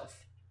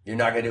yourself. You're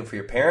not going to do it for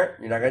your parent.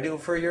 You're not going to do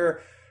it for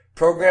your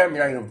program.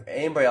 You're not going to do it for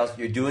anybody else.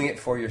 You're doing it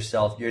for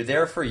yourself. You're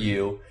there for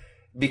you.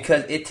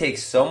 Because it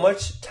takes so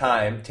much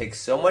time,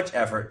 takes so much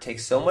effort,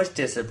 takes so much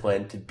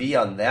discipline to be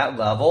on that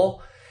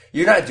level.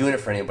 You're not doing it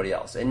for anybody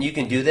else. And you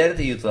can do that at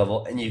the youth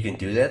level, and you can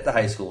do that at the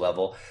high school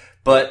level.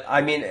 But,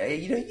 I mean,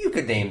 you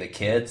could name the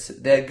kids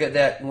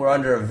that were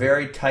under a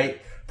very tight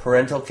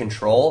parental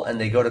control, and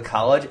they go to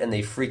college, and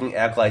they freaking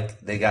act like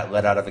they got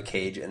let out of a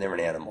cage and they're an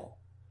animal.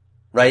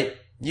 Right?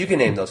 You can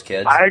name those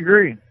kids. I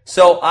agree.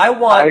 So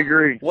I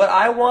agree. What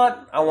I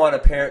want a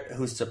parent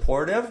who's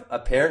supportive, a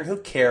parent who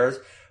cares,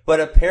 but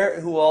a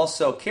parent who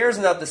also cares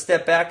enough to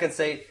step back and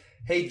say,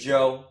 "Hey,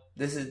 Joe,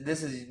 this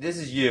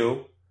is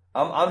you.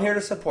 I'm here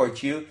to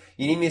support you.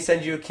 You need me to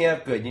send you to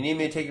camp? Good. You need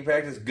me to take you to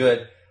practice?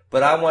 Good.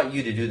 But I want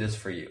you to do this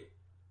for you."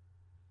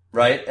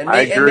 Right? And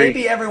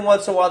maybe every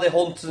once in a while they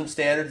hold them to some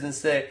standards and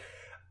say,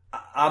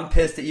 "I'm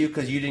pissed at you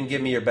because you didn't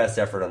give me your best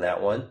effort on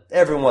that one."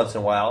 Every once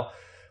in a while.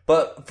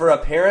 But for a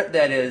parent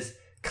that is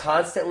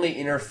constantly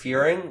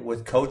interfering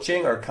with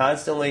coaching or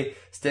constantly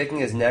sticking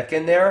his neck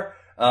in there,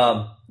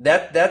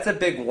 that's a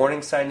big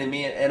warning sign to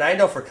me. And I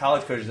know for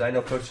college coaches, I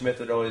know Coach Smith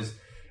would always,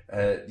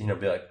 be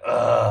like,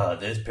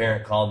 this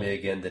parent called me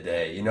again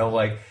today.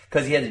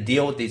 Because he had to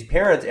deal with these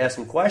parents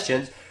asking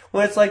questions.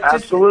 When it's like,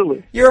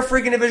 absolutely, you're a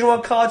freaking Division I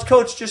college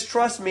coach. Just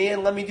trust me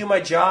and let me do my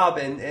job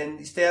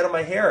and stay out of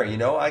my hair.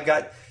 I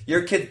got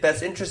your kid's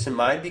best interest in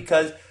mind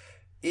because,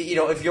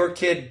 if your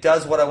kid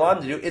does what I want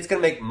him to do, it's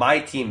going to make my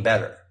team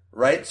better,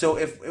 right? So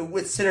if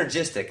it's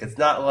synergistic, it's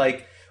not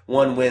like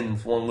one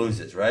wins, one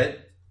loses, right?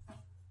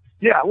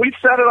 Yeah, we've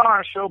said it on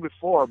our show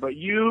before, but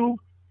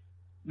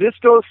this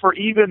goes for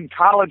even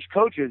college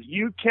coaches.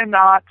 You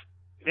cannot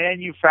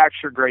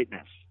manufacture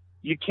greatness.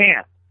 You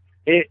can't.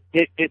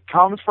 It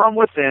comes from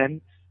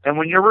within, and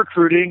when you're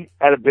recruiting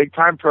at a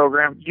big-time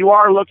program, you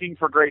are looking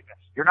for greatness.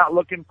 You're not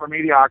looking for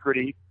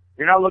mediocrity.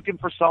 You're not looking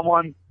for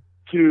someone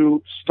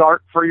to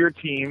start for your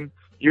team.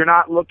 You're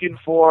not looking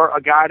for a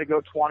guy to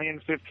go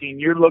 20-15.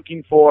 You're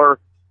looking for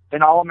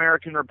an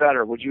All-American or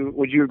better. Would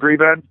you agree,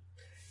 Ben?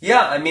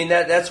 Yeah, I mean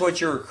that's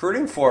what you're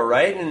recruiting for,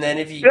 right? And then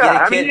if you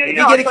get a kid,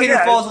 who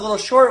falls a little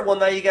short, well,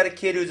 now you got a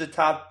kid who's a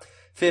top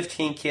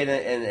 15 kid,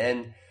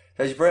 and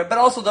but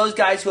also those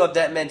guys who have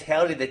that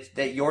mentality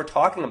that you're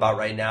talking about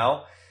right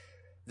now.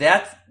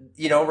 That's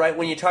right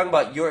when you're talking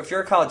about if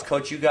you're a college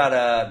coach, you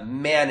gotta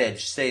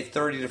manage say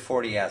 30 to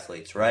 40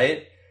 athletes,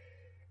 right?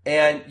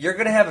 And you're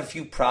gonna have a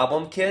few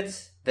problem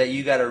kids that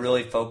you gotta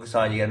really focus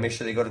on. You gotta make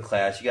sure they go to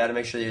class. You gotta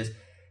make sure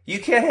you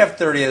can't have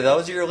 30 of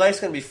those, or your life's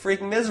gonna be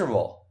freaking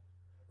miserable.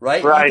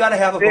 Right? You've got to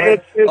have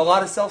a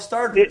lot of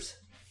self-starters.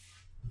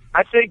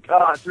 I think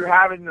through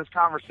having this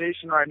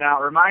conversation right now,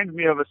 it reminds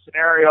me of a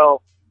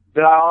scenario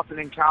that I often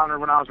encounter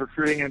when I was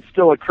recruiting, and it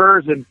still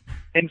occurs. And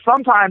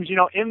sometimes,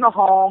 in the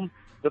home,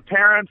 the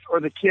parents or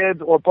the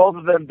kids or both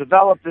of them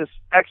develop this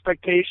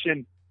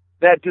expectation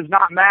that does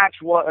not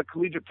match what a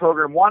collegiate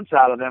program wants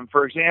out of them.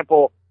 For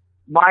example,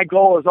 my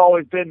goal has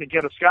always been to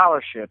get a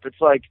scholarship. It's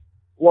like,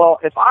 well,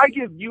 if I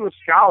give you a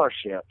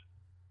scholarship,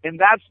 and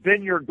that's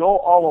been your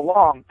goal all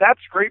along, that's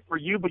great for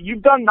you, but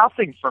you've done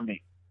nothing for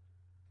me.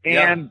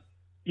 And,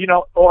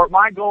 or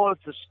my goal is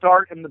to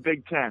start in the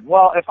Big Ten.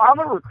 Well, if I'm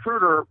a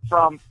recruiter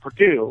from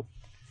Purdue,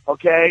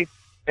 okay,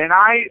 and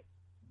I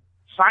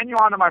sign you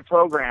onto my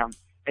program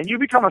and you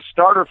become a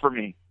starter for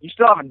me, you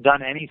still haven't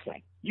done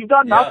anything. You've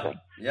done nothing.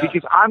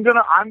 Because I'm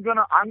gonna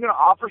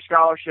offer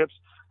scholarships.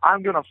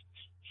 I'm gonna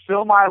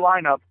fill my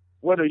lineup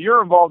whether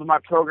you're involved in my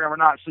program or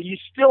not. So you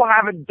still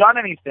haven't done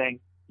anything.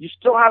 You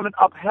still haven't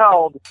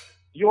upheld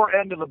your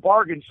end of the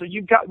bargain. So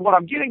you've got, what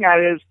I'm getting at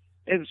is,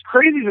 as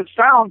crazy as it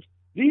sounds,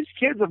 these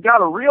kids have got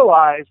to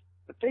realize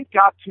that they've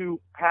got to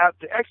have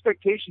the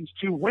expectations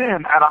to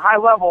win at a high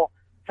level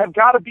have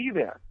got to be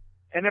there.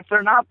 And if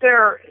they're not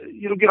there,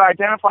 it'll get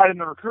identified in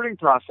the recruiting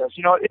process.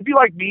 You know, it'd be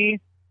like me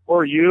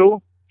or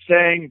you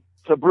saying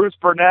to Bruce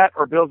Burnett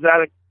or Bill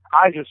Zadick,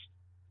 I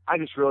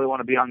just really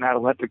want to be on that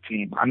Olympic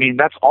team. I mean,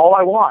 that's all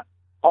I want.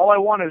 All I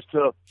want is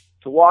to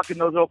walk in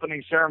those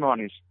opening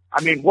ceremonies.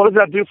 I mean, what does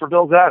that do for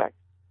Bill Zadick?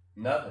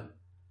 Nothing.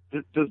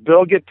 Does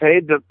Bill get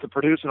paid to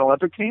produce an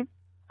Olympic team?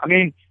 I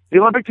mean, the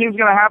Olympic team's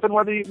going to happen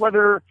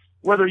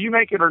whether you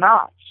make it or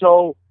not.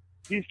 So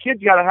these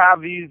kids got to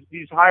have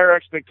these higher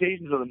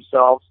expectations of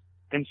themselves,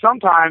 and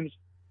sometimes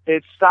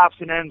it stops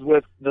and ends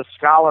with the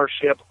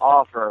scholarship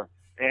offer.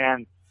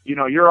 And you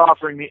know, you're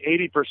offering me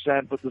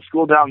 80%, but the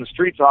school down the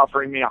street's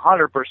offering me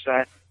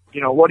 100%.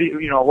 You know,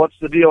 what's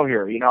the deal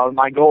here? You know,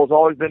 my goal has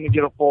always been to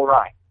get a full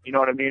ride. You know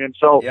what I mean? And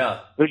so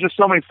there's just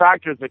so many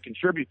factors that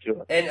contribute to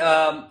it. And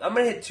I'm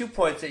going to hit 2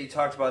 points that you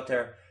talked about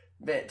there.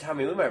 Man,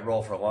 Tommy, we might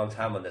roll for a long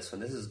time on this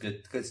one. This is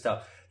good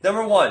stuff.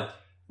 Number one,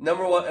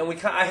 and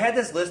I had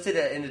this listed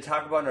in to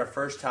talk about in our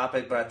first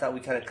topic, but I thought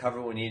we kind of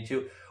covered what we needed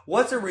to.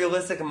 What's a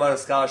realistic amount of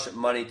scholarship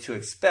money to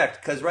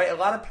expect? Because, right, a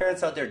lot of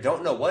parents out there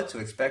don't know what to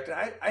expect.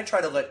 And I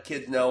try to let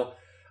kids know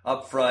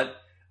up front.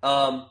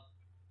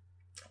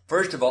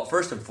 First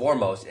and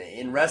foremost,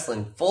 in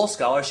wrestling, full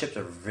scholarships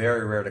are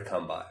very rare to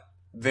come by.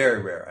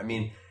 Very rare. I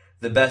mean,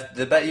 you're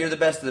the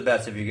best of the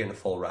best if you're getting a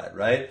full ride,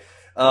 right?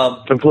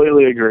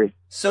 Completely agree.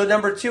 So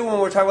number two, when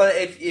we're talking about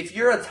if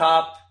you're a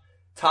top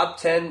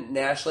 10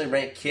 nationally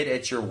ranked kid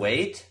at your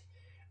weight,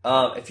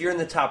 if you're in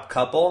the top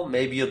couple,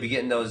 maybe you'll be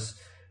getting those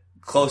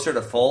closer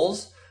to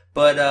fulls.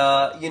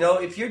 But, you know,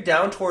 if you're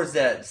down towards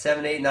that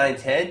 7, 8, 9,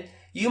 10,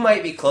 you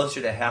might be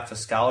closer to half a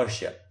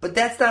scholarship. But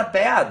that's not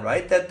bad,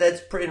 right?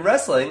 That's in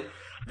wrestling,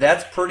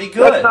 that's pretty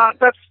good.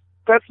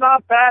 That's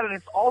not bad, and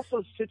it's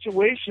also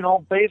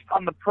situational based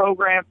on the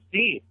program's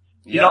needs.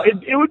 You know,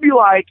 it'd be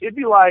like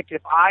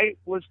if I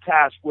was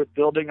tasked with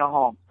building a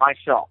home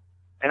myself,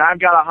 and I've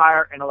got to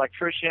hire an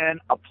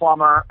electrician, a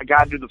plumber, a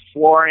guy to do the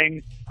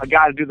flooring, a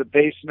guy to do the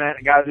basement,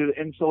 a guy to do the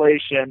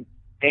insulation,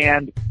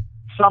 and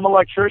some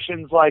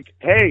electrician's like,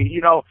 hey,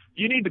 you know,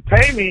 you need to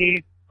pay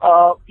me,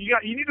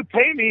 you need to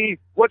pay me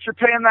what you're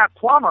paying that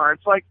plumber.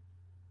 It's like,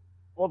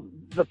 well,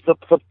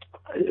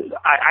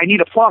 I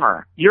need a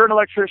plumber. You're an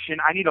electrician.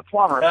 I need a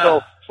plumber.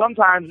 So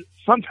sometimes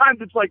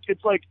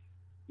it's like,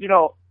 you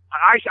know,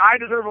 I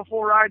deserve a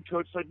full ride,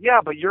 coach. Like,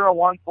 yeah, but you're a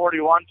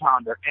 141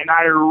 pounder and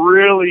I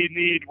really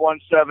need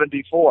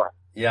 174.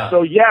 Yeah.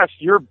 So yes,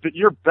 you're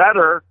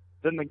better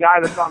than the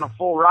guy that's on a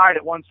full ride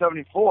at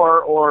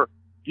 174, or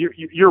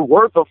you're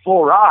worth a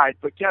full ride.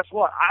 But guess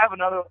what? I have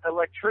another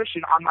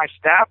electrician on my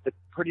staff that's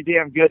pretty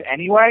damn good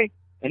anyway.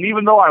 And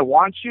even though I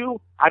want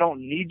you, I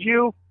don't need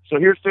you. So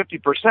here's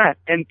 50%.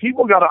 And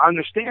people got to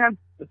understand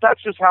that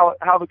that's just how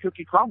the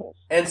cookie crumbles.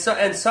 And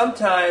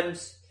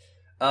sometimes,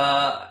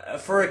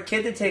 for a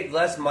kid to take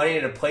less money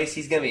at a place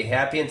he's going to be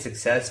happy and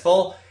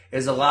successful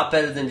is a lot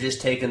better than just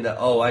taking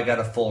I got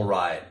a full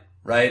ride,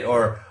 right?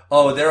 Or,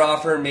 they're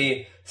offering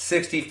me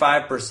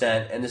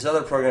 65% and this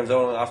other program's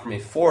only offering me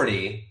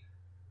 40,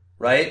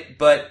 right?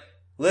 But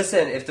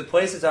listen, if the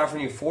place that's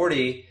offering you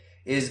 40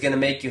 is going to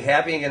make you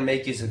happy and going to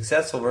make you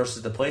successful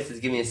versus the place that's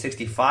giving you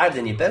 65,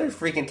 then you better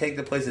freaking take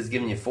the place that's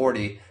giving you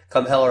 40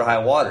 come hell or high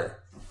water.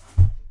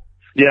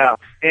 Yeah,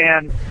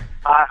 and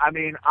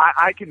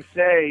I can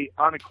say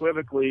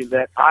unequivocally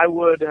that I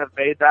would have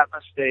made that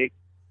mistake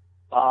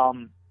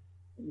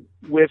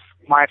with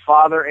my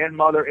father and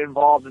mother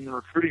involved in the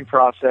recruiting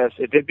process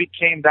if it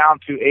came down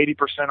to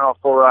 80% on a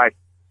full ride.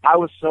 I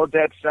was so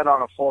dead set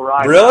on a full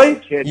ride.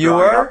 Really? You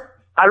were?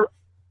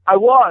 I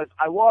was,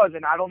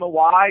 and I don't know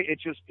why.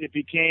 It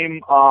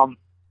became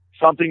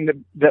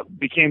something that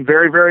became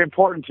very, very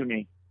important to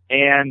me,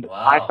 and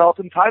wow. I felt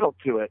entitled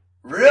to it.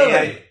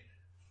 Really?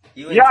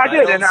 Yeah, I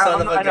did, and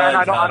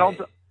I don't.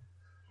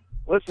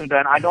 Listen,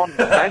 Ben, I don't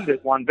defend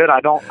it one bit.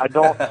 I don't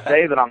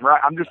say that I'm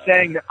right. I'm just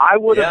saying that I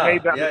would have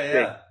made that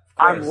mistake.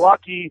 I'm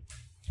lucky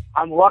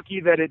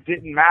that it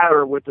didn't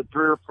matter with the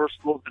 3 or 4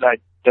 schools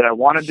that I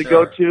wanted to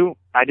go to.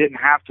 I didn't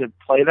have to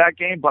play that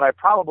game, but I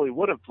probably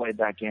would have played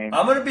that game.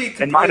 I'm going to be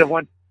and might have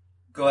went.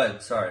 Go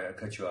ahead. Sorry, I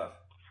cut you off.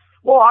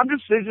 Well,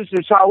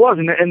 it's how it was,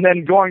 and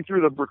then going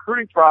through the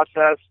recruiting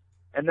process,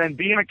 and then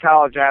being a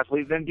college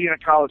athlete, then being a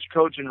college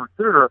coach and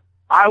recruiter.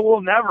 I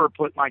will never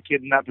put my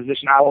kid in that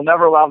position. I will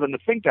never allow them to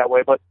think that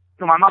way. But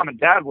my mom and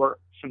dad were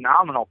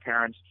phenomenal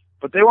parents,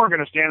 but they weren't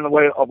going to stand in the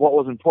way of what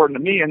was important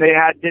to me, and they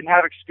didn't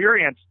have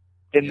experience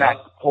in that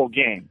whole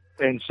game.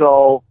 And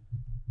so,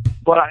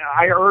 but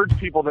I urge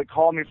people that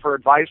call me for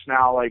advice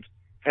now, like,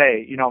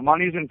 hey, you know,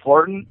 money's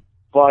important,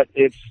 but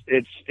it's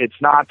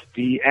not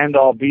the end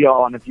all be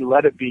all. And if you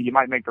let it be, you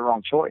might make the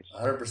wrong choice.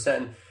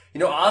 100%. You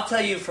know, I'll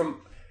tell you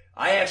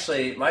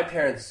my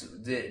parents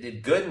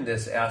did good in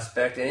this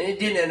aspect, and it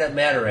didn't end up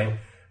mattering.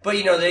 But,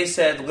 you know, they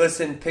said,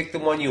 listen, pick the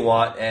one you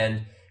want,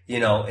 and,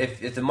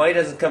 if the money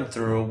doesn't come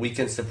through, we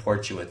can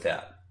support you with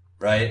that,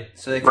 right?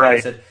 So they kind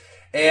of said,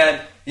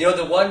 and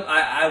the one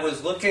I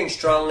was looking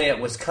strongly at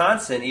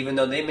Wisconsin, even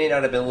though they may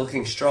not have been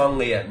looking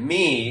strongly at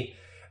me,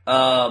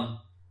 and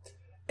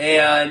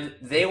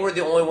they were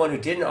the only one who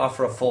didn't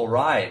offer a full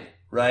ride,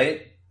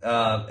 right?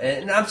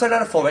 And I'm sorry,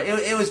 not a full ride.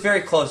 It was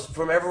very close.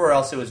 From everywhere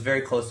else, it was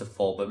very close to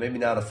full, but maybe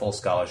not a full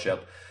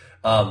scholarship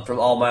from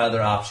all my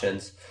other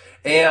options.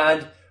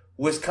 And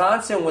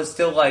Wisconsin was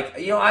still like,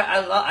 you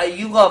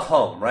love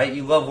home, right?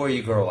 You love where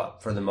you grow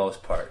up for the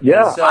most part.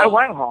 Yeah, so, I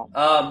went home.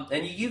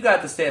 And you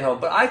got to stay at home,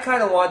 but I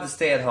kind of wanted to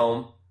stay at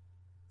home.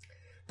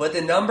 But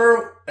the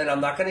number, and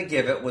I'm not going to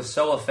give it, was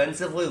so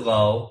offensively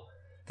low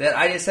that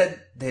I just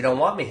said, they don't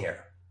want me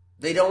here.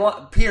 They don't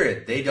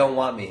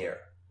want me here.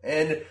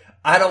 And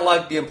I don't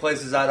like being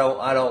places I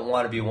don't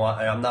want to be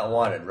wanted. I'm not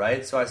wanted,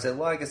 right? So I said,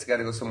 well, I guess I got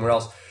to go somewhere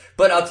else.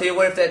 But I'll tell you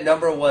what, if that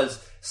number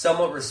was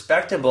somewhat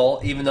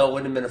respectable, even though it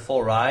wouldn't have been a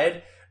full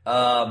ride,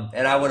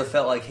 and I would have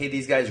felt like, hey,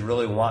 these guys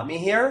really want me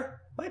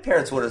here, my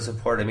parents would have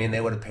supported me and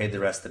they would have paid the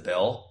rest of the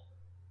bill.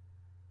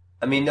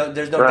 I mean,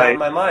 there's no doubt in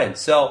my mind.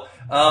 So,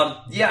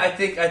 I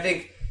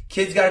think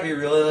kids got to be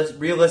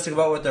realistic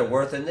about what they're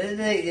worth, and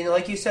they,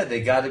 like you said,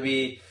 they got to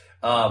be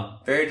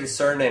very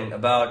discerning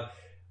about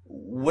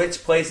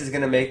which place is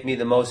going to make me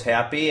the most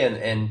happy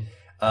and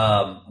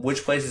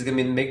which place is going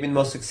to make me the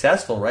most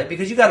successful, right?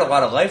 Because you got a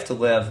lot of life to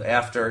live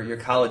after your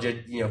college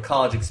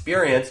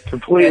experience.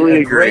 Completely and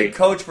a agree. Great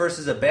coach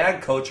versus a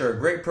bad coach, or a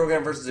great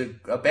program versus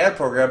a bad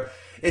program,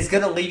 is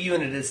going to leave you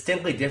in a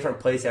distinctly different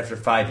place after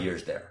 5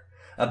 years there.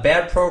 A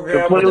bad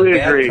program with a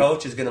bad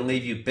coach is going to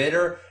leave you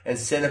bitter and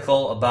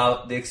cynical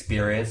about the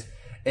experience.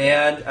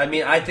 And I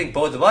mean, I think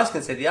both of us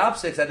can say the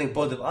opposite. I think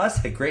both of us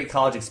had great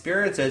college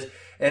experiences,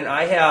 and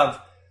I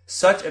have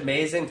such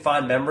amazing,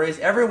 fond memories.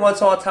 Every once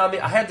in a while, Tommy,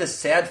 I had this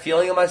sad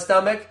feeling in my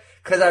stomach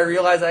because I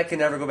realized I can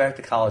never go back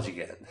to college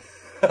again.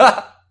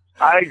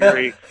 I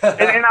agree.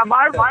 And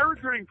my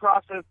recruiting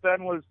process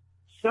then was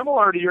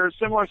similar to your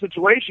similar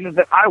situation, is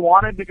that I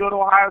wanted to go to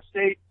Ohio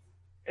State.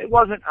 It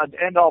wasn't an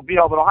end-all,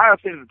 be-all, but Ohio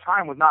State at the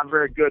time was not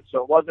very good,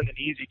 so it wasn't an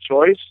easy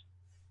choice.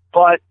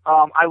 But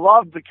I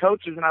loved the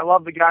coaches and I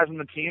loved the guys on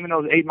the team, and it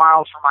was 8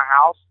 miles from my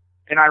house.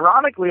 And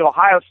ironically,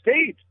 Ohio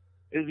State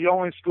is the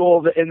only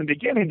school that in the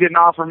beginning didn't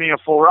offer me a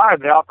full ride.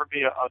 They offered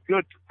me a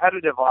good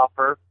competitive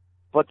offer,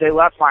 but they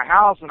left my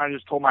house, and I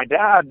just told my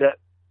dad that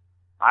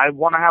I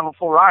want to have a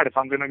full ride if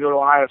I'm going to go to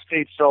Ohio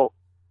State. So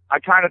I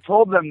kind of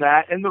told them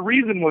that, and the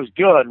reason was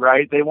good,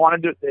 right? They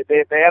wanted to,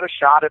 they had a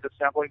shot at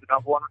assembling the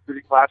number one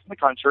recruiting class in the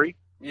country.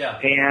 Yeah.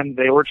 And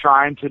they were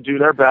trying to do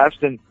their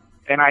best, and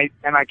I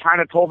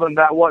kind of told them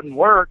that wouldn't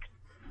work.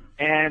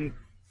 And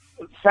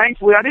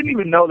thankfully, I didn't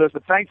even know this,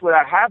 but thankfully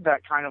I had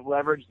that kind of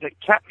leverage that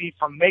kept me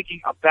from making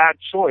a bad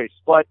choice.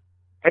 But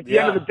at the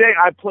end of the day,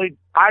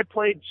 I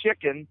played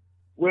chicken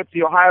with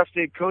the Ohio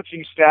State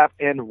coaching staff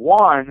and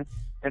won,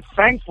 and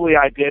thankfully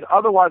I did.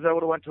 Otherwise, I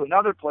would have went to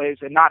another place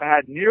and not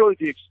had nearly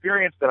the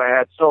experience that I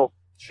had. So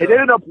it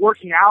ended up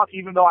working out,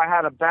 even though I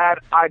had a bad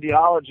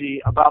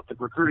ideology about the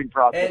recruiting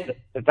process.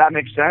 If that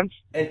makes sense.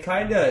 And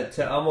kind of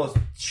to almost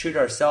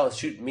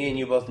shoot me and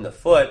you both in the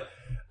foot.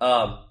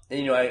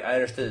 And, I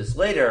understood this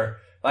later.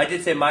 I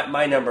did say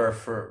my number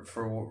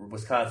for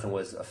Wisconsin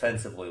was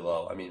offensively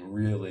low. I mean,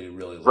 really,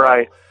 really low.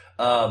 Right.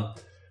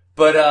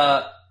 But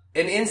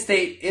an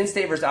in-state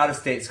versus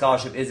out-of-state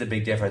scholarship is a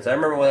big difference. I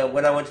remember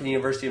when I went to the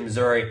University of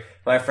Missouri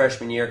my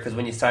freshman year, because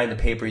when you sign the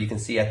paper, you can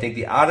see, I think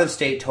the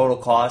out-of-state total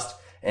cost,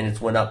 and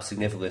it's went up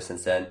significantly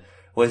since then,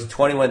 was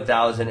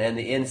 $21,000, and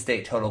the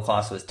in-state total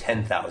cost was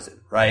 $10,000,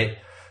 right?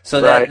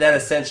 So that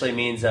essentially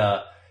means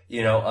a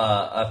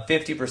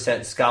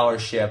 50%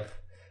 scholarship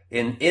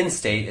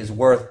in-state is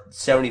worth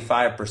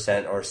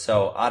 75% or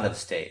so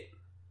out-of-state.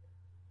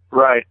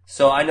 Right.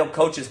 So I know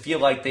coaches feel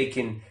like they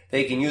can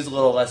use a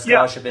little less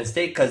scholarship in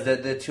state because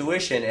the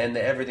tuition and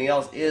everything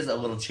else is a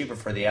little cheaper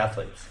for the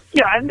athletes.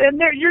 Yeah, and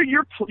there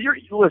you're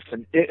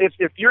listen.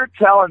 If you're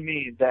telling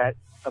me that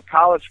a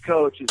college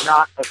coach is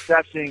not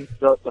assessing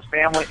the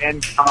family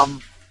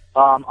income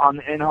on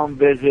the in-home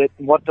visit,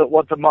 what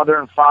the mother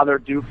and father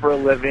do for a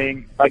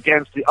living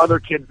against the other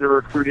kids they're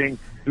recruiting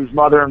whose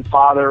mother and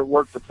father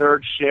work the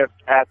third shift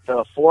at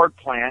the Ford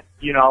plant,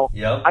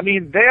 Yep. I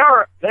mean, they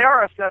are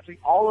assessing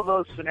all of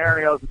those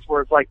scenarios. It's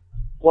where it's like,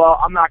 well,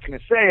 I'm not going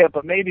to say it,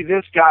 but maybe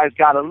this guy's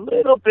got a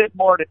little bit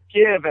more to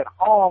give at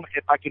home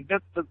if I can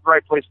get to the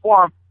right place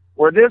for him,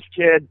 where this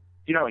kid,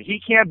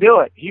 he can't do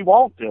it. He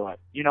won't do it,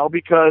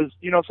 because,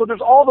 so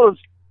there's all those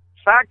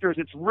factors.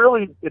 It's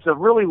a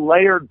really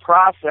layered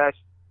process,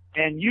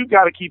 and you've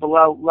got to keep a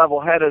level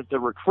head as the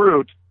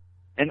recruit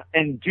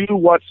and do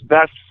what's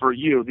best for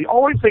you. The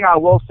only thing I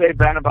will say,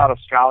 Ben, about a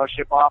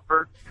scholarship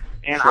offer,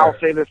 and I'll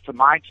say this to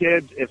my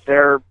kids if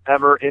they're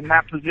ever in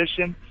that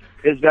position,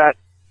 is that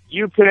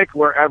you pick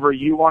wherever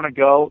you want to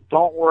go.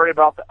 Don't worry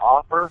about the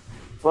offer,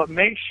 but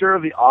make sure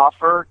the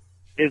offer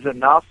is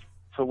enough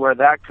to where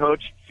that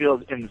coach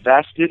feels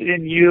invested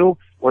in you,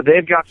 where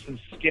they've got some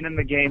skin in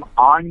the game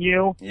on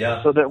you,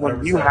 so that when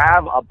 100%. you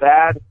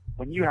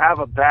have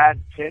a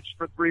bad pitch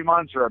for 3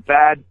 months or a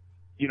bad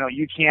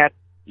you can't,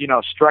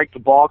 strike the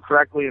ball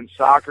correctly in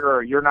soccer,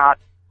 or you're not,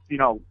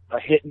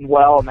 hitting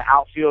well in the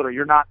outfield, or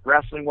you're not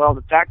wrestling well,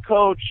 that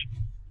coach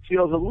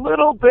feels a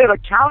little bit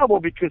accountable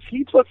because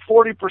he put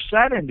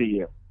 40% into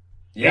you.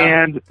 Yeah,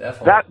 and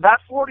definitely. that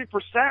 40%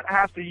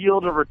 has to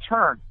yield a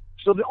return.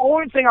 So the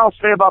only thing I'll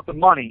say about the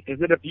money is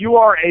that if you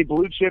are a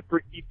blue chip,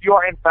 if you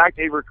are in fact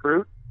a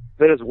recruit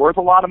that is worth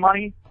a lot of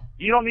money,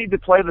 you don't need to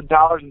play the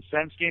dollars and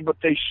cents game, but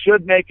they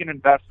should make an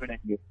investment in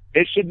you.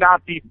 It should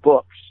not be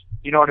books.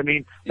 You know what I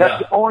mean?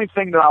 That's the only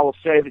thing that I will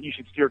say that you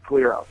should steer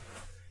clear of.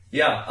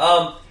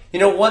 Yeah.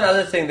 One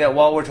other thing that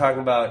while we're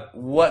talking about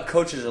what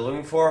coaches are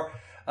looking for,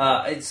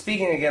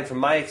 speaking again from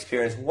my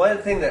experience, one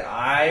thing that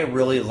I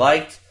really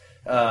liked,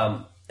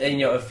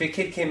 if a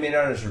kid came in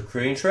on his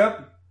recruiting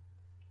trip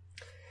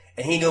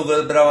and he knew a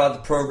little bit about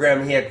the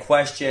program, he had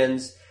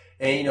questions,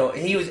 and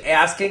he was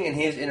asking and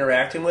he was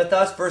interacting with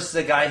us versus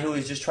a guy who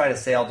was just trying to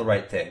say all the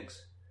right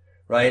things,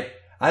 right?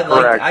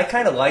 I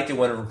kind of liked it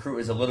when a recruit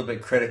was a little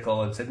bit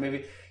critical and said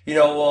maybe,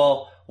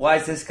 why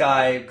is this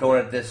guy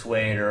going it this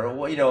way? Or,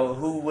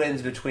 who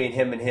wins between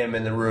him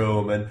in the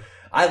room? And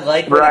I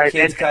like when the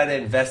kids kind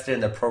of invested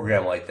in the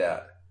program like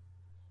that.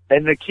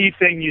 And the key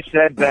thing you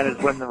said, Ben, is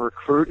when the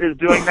recruit is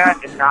doing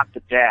that and not the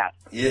dad.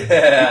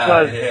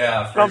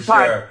 Yeah, for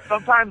sure.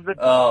 Sometimes the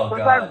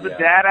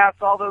dad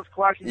asks all those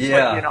questions.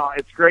 Yeah. But,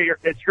 it's great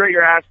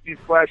you're asking these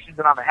questions,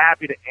 and I'm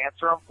happy to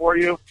answer them for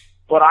you.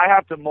 But I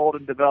have to mold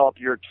and develop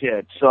your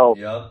kid. So,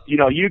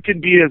 you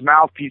can be his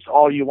mouthpiece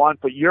all you want,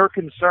 but your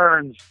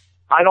concerns,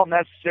 I don't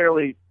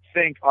necessarily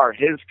think are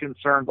his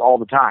concerns all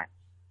the time.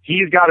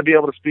 He's got to be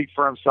able to speak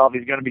for himself.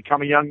 He's going to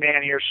become a young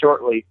man here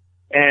shortly.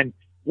 And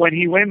when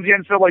he wins the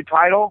NCAA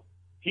title,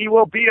 he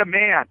will be a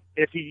man.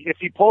 If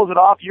he pulls it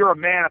off, you're a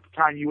man at the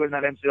time you win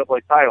that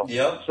NCAA title.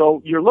 Yep.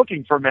 So you're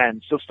looking for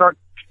men. So start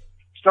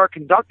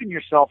conducting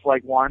yourself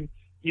like one.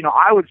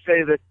 I would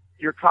say that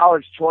your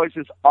college choice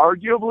is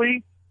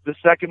arguably the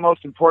second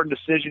most important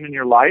decision in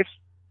your life.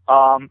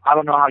 I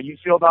don't know how you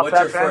feel about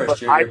that, Ben.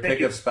 What's your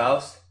pick of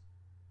spouse?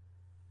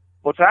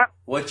 What's that?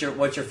 What's your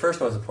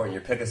first most important?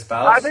 Your pick of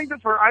spouse? I think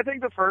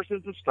the first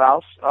is the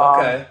spouse.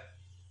 Okay.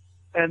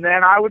 And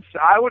then I would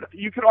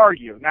you could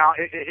argue. Now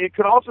it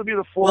could also be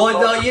the fourth.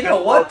 Well, no, you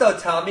know what though,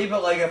 Tommy?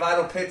 But if I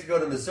don't pick to go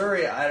to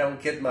Missouri, I don't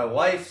get my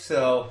wife.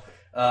 So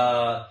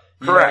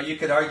you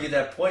could argue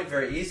that point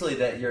very easily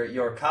that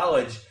your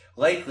college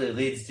likely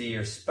leads to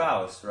your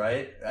spouse,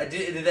 right?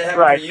 Did that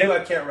happen for you? I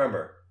can't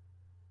remember.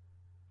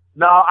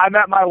 No, I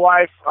met my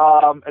wife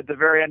at the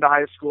very end of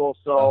high school,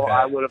 so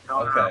I would have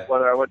known her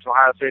whether I went to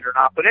Ohio State or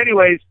not. But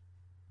anyways,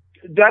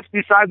 that's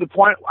beside the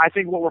point. I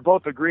think what we're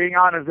both agreeing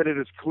on is that it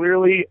is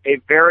clearly a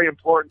very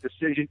important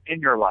decision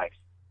in your life.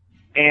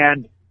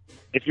 And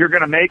if you're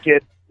going to make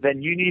it,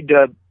 then you need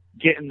to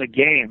get in the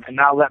game and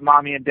not let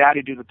mommy and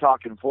daddy do the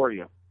talking for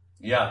you.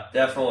 Yeah,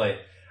 definitely.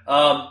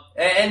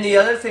 And the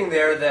other thing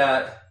there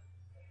that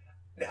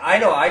I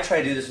know I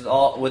try to do this with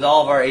all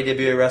of our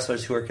AWA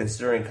wrestlers who are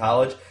considering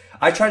college.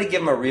 I try to give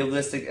them a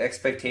realistic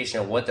expectation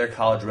of what their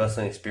college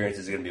wrestling experience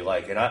is going to be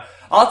like. And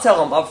I'll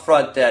tell them up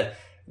front that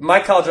my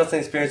college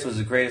wrestling experience was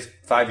the greatest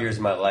 5 years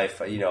of my life,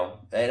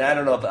 and I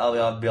don't know if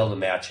I'll be able to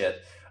match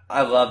it.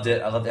 I loved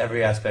it. I loved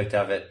every aspect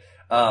of it.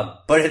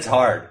 But it's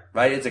hard,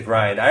 right? It's a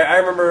grind. I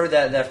remember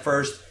that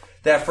first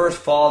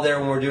fall there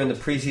when we were doing the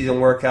preseason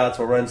workouts,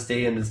 we're running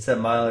stadiums and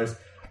 7 milers.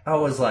 I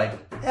was like,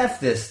 F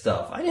this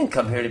stuff. I didn't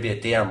come here to be a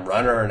damn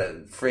runner and a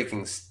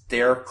freaking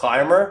stair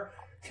climber.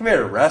 I came here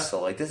to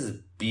wrestle. This is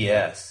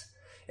BS.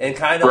 And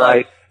kind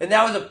of and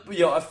that was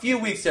a few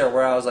weeks there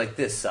where I was like,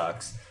 this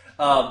sucks.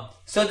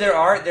 So there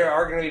are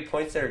going to be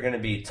points that are going to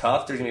be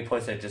tough. There's going to be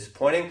points that are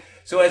disappointing.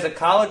 So as a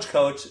college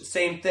coach,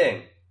 same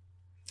thing.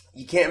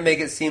 You can't make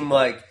it seem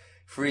like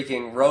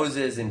freaking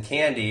roses and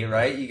candy,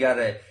 right? You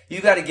gotta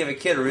give a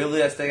kid a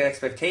realistic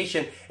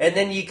expectation, and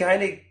then you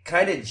kind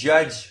of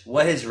judge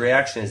what his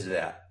reaction is to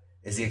that.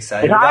 Is he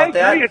excited about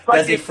that?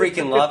 Does he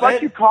freaking love it? It's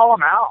like you call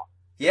him out.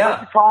 Yeah, it's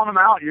like you're calling them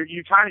out.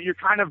 You're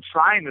kind of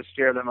trying to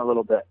scare them a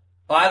little bit.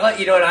 Well,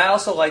 and I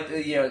also like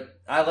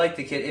I like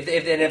the kid.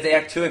 If they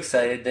act too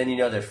excited, then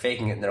they're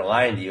faking it and they're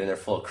lying to you and they're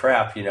full of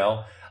crap.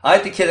 I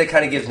like the kid that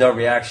kind of gives no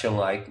reaction,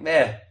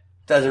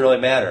 doesn't really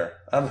matter.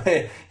 I'm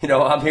here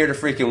to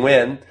freaking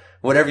win.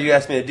 Whatever you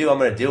ask me to do, I'm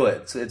going to do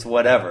it. It's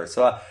whatever.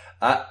 So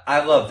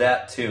I love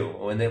that too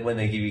when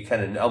they give you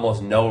kind of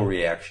almost no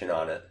reaction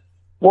on it.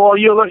 Well,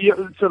 you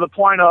to the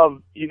point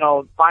of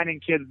finding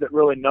kids that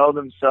really know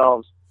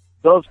themselves.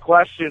 Those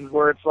questions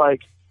where it's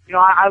like,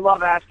 I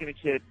love asking a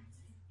kid,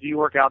 do you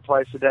work out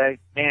twice a day?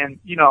 And,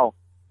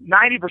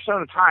 90%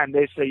 of the time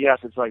they say yes.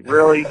 It's like,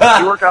 really?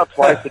 You work out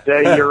twice a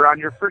day?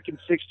 You're freaking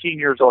 16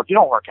 years old. You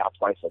don't work out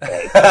twice a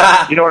day.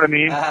 You know what I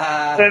mean?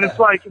 And it's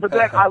like, but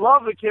then I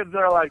love the kids that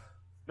are like,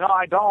 no,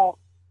 I don't,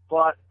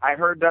 but I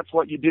heard that's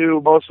what you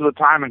do most of the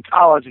time in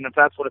college, and if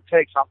that's what it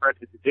takes, I'm ready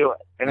to do it.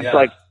 And it's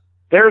like,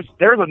 there's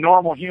a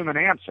normal human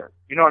answer.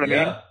 You know what I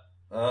mean?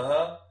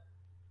 Uh-huh.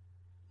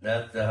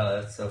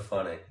 That's so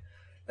funny.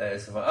 That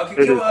is so funny.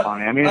 Okay, it is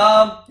funny. I mean,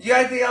 you got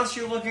anything else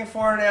you're looking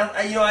for?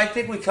 I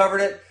think we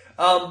covered it.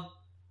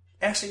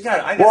 Actually,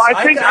 God, I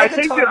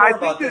could talk more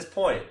about this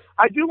point.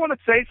 I do want to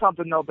say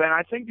something, though, Ben.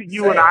 I think that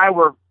you and I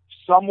were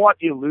somewhat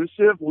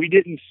elusive. We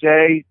didn't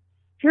say,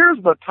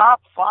 here's the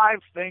top 5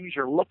 things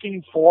you're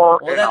looking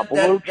for in a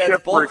blue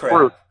chip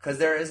recruit. Because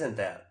there isn't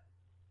that.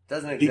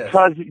 Doesn't exist.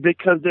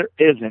 Because there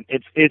isn't.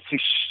 It's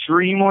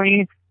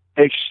extremely,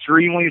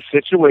 extremely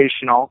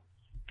situational,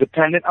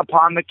 dependent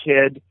upon the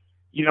kid.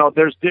 You know,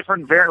 there's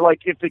different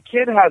like if the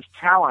kid has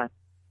talent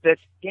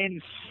that's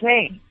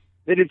insane,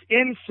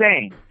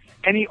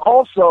 and he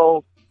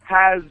also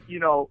has, you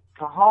know,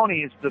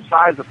 cojones the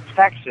size of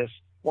Texas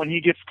when he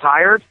gets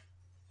tired,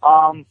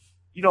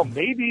 you know,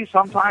 maybe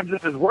sometimes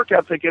if his work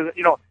ethic is,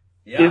 you know,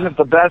 isn't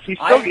the best, he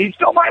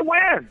still might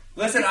win.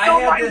 Listen, I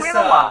had this,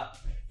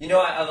 you know,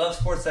 I love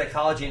sports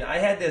psychology, and I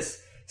had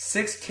this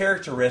 6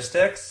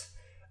 characteristics,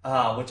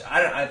 which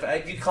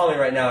you call me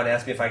right now and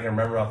ask me if I can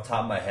remember off the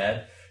top of my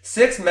head.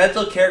 6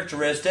 mental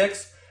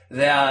characteristics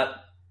that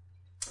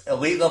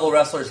elite level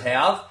wrestlers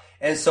have.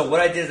 And so what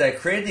I did is I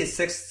created these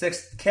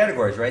six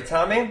categories, right,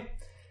 Tommy?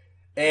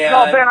 And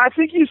no, Ben, I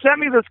think you sent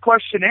me this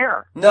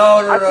questionnaire.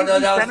 No,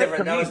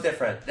 that was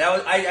different.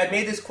 I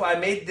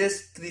made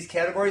these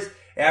categories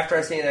after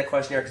I sent you that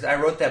questionnaire because I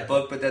wrote that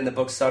book, but then the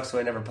book sucked, so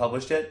I never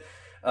published it.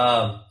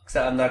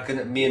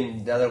 Because me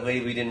and the other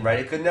lady, we didn't write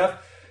it good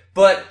enough.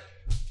 But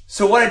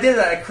so what I did is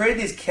I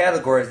created these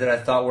categories that I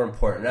thought were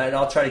important, and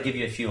I'll try to give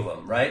you a few of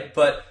them, right?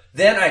 But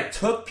then I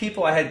took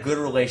people I had good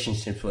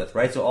relationships with,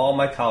 right? So all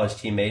my college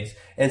teammates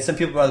and some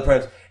people from other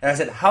programs, and I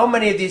said, how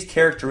many of these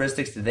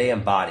characteristics do they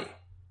embody,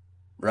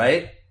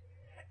 right?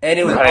 And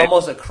it was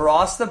almost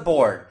across the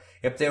board.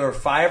 If they were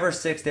 5 or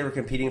 6, they were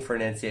competing for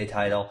an NCAA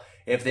title.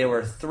 If they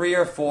were 3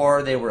 or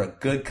 4, they were a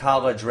good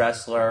college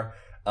wrestler,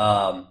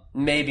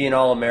 maybe an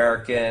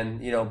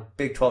All-American, you know,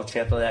 Big 12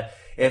 champion. That.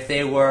 If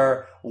they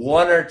were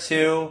 1 or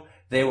 2,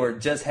 they were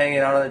just hanging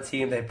out on the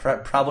team. They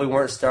probably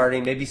weren't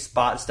starting, maybe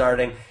spot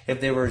starting.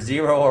 If they were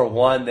 0 or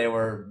 1, they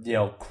were, you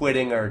know,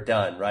 quitting or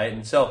done, right?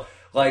 And so,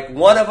 like,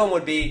 one of them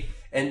would be,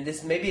 and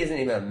this maybe isn't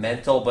even a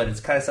mental, but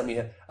it's kind of something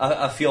you have,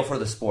 a feel for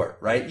the sport,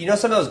 right? You know,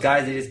 some of those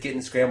guys, they just get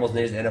in scrambles and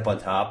they just end up on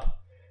top.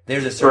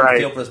 There's a certain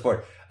feel for the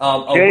sport.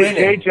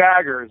 Jay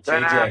Jaggers,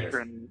 Ben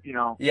Askren, you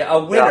know. Yeah,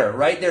 a winner,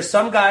 right? There's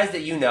some guys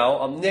that you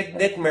know.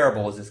 Nick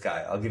Marable is this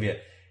guy. I'll give you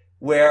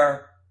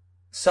where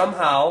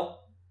somehow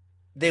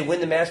they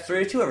win the match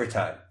 3-2 every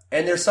time.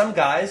 And there's some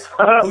guys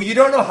who you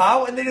don't know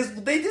how, and they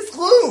just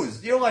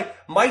lose. You know, like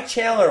Mike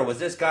Chandler was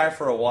this guy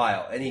for a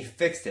while, and he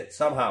fixed it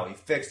somehow. He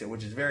fixed it,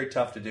 which is very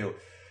tough to do.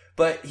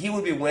 But he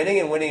would be winning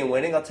and winning and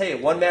winning. I'll tell you,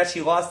 one match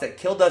he lost that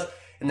killed us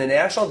in the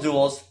national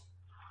duels.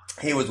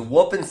 He was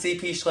whooping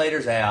C.P.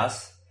 Schlater's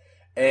ass,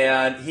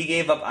 and he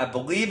gave up, I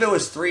believe it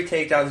was 3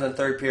 takedowns in the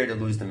third period to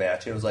lose the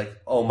match. It was like,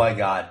 oh my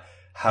God,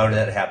 how did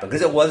that happen?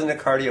 Because it wasn't a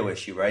cardio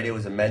issue, right? It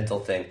was a mental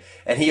thing.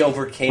 And he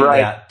overcame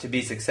that to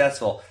be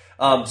successful.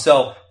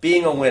 So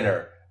being a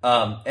winner,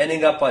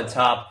 ending up on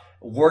top,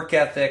 work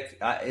ethic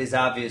is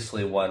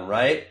obviously one,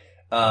 right?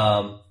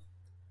 Talent.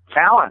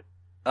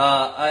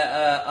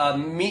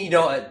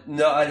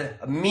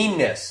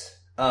 Meanness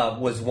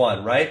was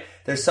one, right?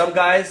 There's some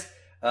guys,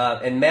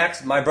 and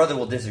Max, my brother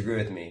will disagree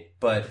with me,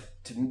 but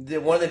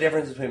one of the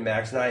differences between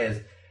Max and I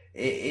is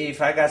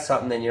if I got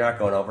something then you're not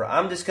going over,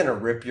 I'm just going to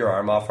rip your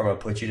arm off, I'm going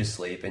to put you to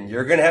sleep, and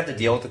you're going to have to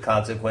deal with the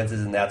consequences,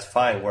 and that's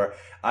fine. Where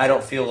I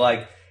don't feel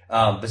like,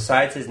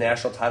 besides his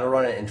national title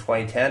run in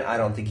 2010, I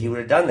don't think he would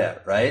have done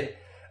that, right?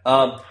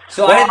 I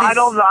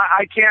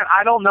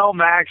don't know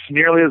Max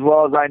nearly as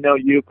well as I know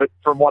you, but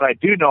from what I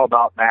do know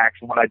about Max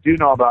and what I do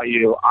know about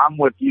you, I'm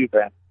with you,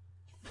 Ben.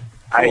 Cool.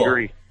 I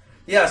agree.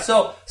 Yeah,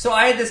 so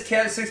I had this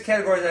 6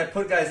 categories and I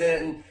put guys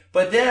in it,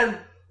 but then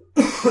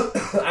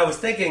I was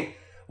thinking,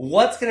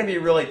 what's going to be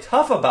really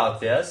tough about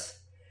this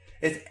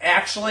is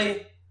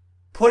actually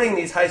putting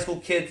these high school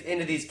kids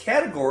into these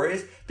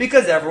categories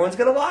because everyone's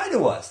going to lie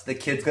to us. The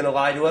kid's going to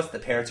lie to us. The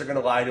parents are going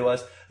to lie to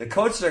us. The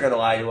coaches are going to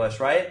lie to us,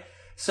 right?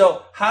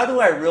 So how do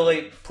I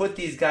really put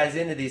these guys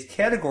into these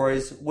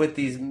categories with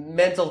these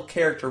mental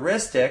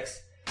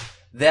characteristics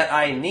that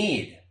I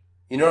need?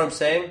 You know what I'm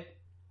saying?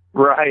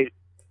 Right.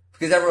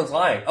 Because everyone's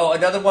lying. Oh,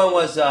 another one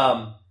was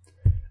bounce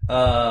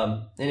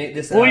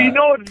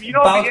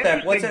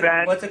back.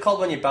 What's it called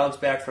when you bounce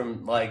back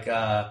from like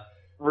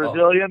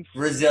resilience?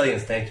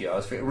 Resilience. Thank you.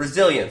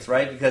 Resilience,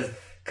 right?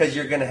 Because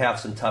you're going to have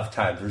some tough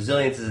times.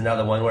 Resilience is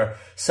another one where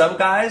some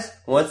guys,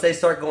 once they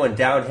start going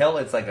downhill,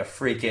 it's like a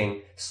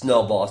freaking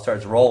snowball. It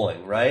starts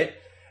rolling, right?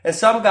 And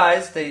some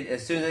guys,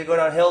 as soon as they go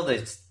downhill,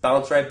 they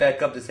bounce right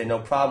back up. They say, no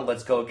problem,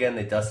 let's go again.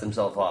 They dust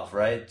themselves off,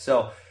 right?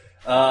 So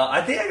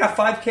I think I got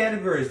 5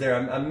 categories there.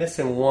 I'm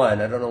missing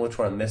one. I don't know which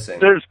one I'm missing.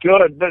 There's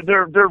good.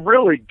 They're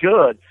really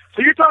good.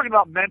 So you're talking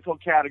about mental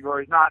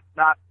categories, not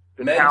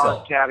the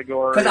talent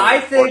category. Because I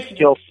think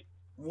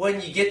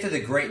when you get to the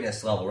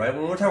greatness level, right?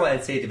 When we're talking about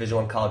NCAA Division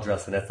I college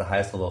wrestling, that's the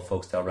highest level of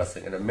folk style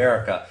wrestling in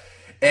America.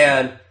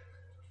 And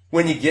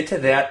when you get to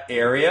that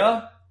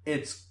area,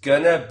 it's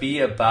gonna be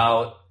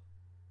about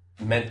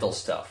mental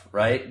stuff,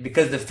 right?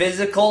 Because the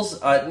physicals,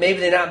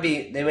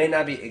 they may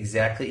not be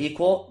exactly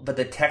equal, but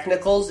the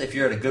technicals, if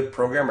you're at a good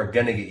program, are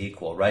going to get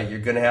equal, right? You're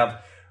going to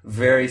have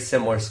very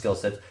similar skill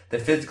sets. The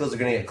physicals are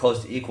going to get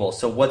close to equal.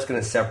 So what's going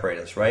to separate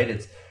us,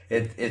 right?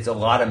 It's a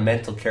lot of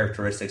mental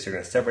characteristics are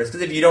going to separate us.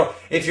 Because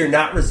if you're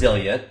not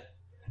resilient,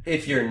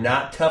 if you're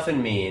not tough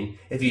and mean,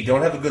 if you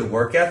don't have a good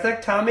work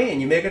ethic, Tommy, and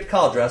you make it to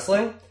college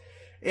wrestling,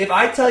 if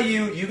I tell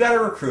you got a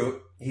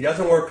recruit, he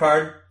doesn't work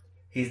hard,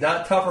 he's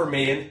not tough or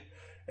mean,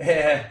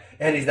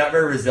 and he's not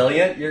very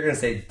resilient, you're going to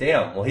say,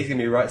 damn, well, he's going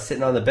to be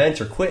sitting on the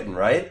bench or quitting,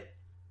 right?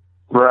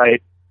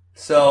 Right.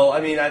 So, I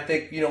mean, I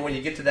think, when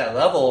you get to that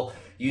level,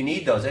 you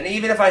need those. And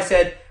even if I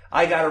said,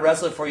 I got a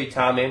wrestler for you,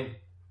 Tommy,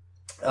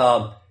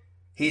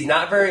 he's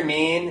not very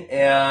mean,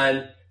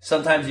 and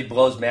sometimes he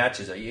blows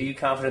matches. Are you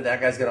confident that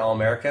guy's going to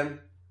All-American?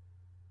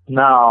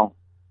 No.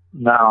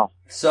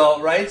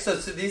 So, right? So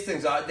these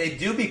things, they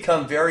do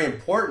become very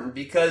important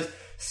because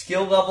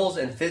skill levels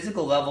and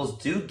physical levels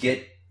do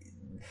get,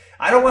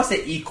 I don't want to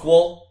say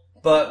equal,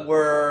 but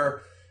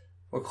we're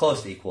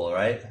close to equal,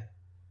 right?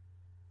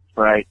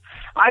 Right.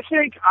 I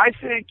think,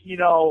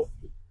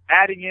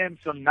 adding in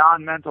some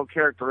non-mental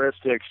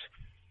characteristics,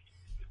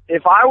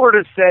 if I were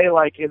to say,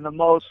 like, in the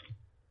most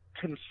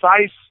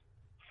concise,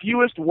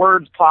 fewest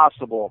words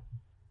possible,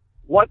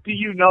 what do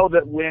you know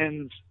that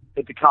wins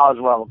at the college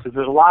level? Because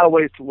there's a lot of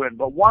ways to win.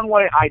 But one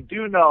way I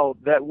do know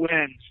that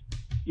wins,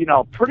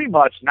 pretty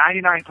much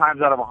 99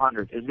 times out of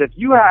 100 is if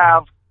you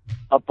have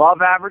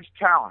above average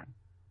talent.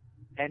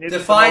 And it's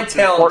define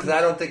talent, because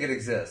I don't think it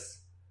exists.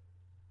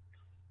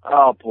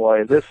 Oh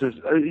boy, this is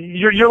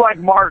you're like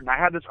Martin. I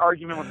had this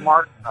argument with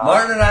Martin.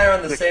 Martin and I are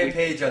on the same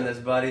page on this,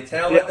 buddy.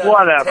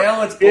 Whatever.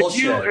 Talent's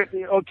bullshit.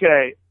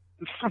 Okay.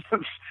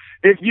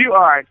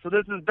 All right, so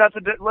let's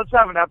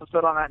have an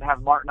episode on that and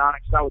have Martin on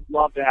it, because I would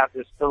love to have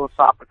this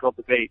philosophical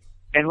debate.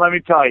 And let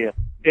me tell you,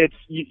 it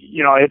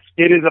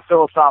is a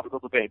philosophical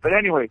debate. But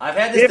anyway, I've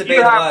had this debate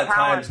a lot of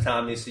times,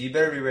 Tommy, so you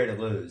better be ready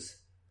to lose.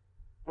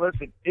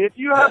 Listen, if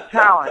you have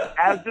talent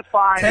as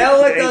defined,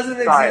 talent doesn't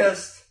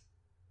exist.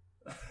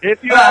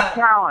 If you have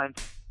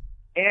talent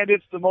and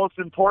it's the most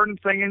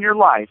important thing in your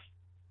life,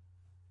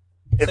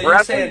 if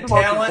wrestling is the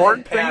most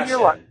important thing in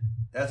your life.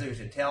 That's what you're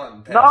saying, talent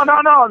and passion.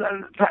 No.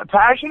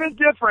 Passion is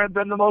different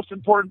than the most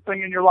important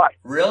thing in your life.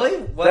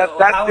 Really? That's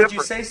how would different.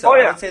 you say so? Oh,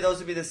 yeah. I would say those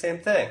would be the same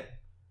thing.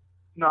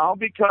 No,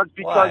 because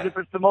Why? if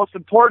it's the most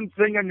important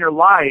thing in your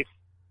life,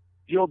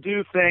 you'll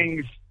do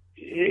things.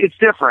 It's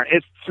different.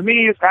 To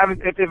me, if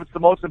it's the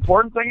most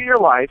important thing in your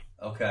life,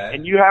 okay,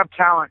 and you have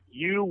talent,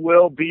 you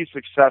will be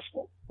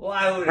successful. Well,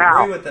 I would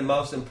agree with the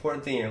most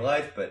important thing in your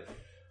life, but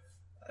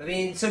I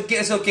mean, so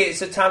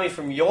Tommy,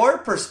 from your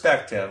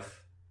perspective,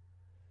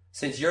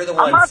 since you're the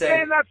one I'm not saying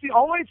saying that's the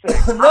only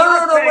thing.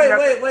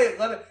 no,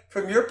 wait.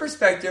 From your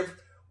perspective,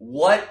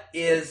 what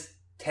is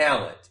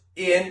talent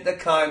in the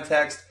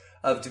context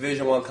of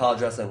Division I college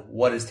wrestling?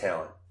 What is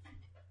talent?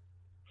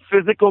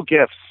 Physical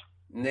gifts.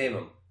 Name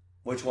them.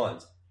 Which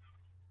ones?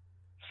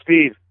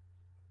 Speed.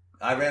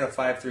 I ran a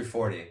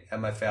 5.340 at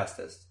my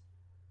fastest.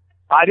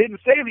 I didn't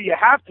say that you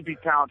have to be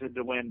talented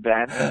to win,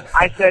 Ben.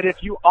 I said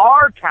if you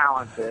are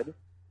talented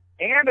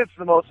and it's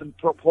the most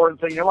important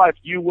thing in your life,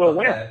 you will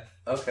win.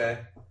 Okay.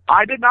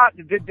 I did not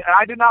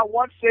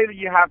once say that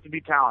you have to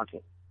be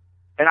talented.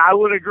 And I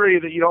would agree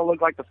that you don't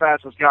look like the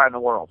fastest guy in the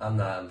world. I'm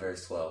not. I'm very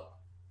slow.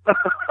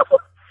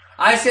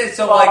 I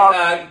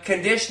said,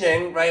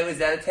 conditioning, right? Was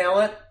that a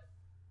talent?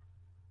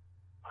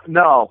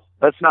 No,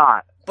 that's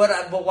not.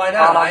 But why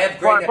not? I have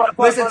great.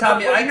 Listen,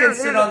 Tommy, I can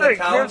sit on the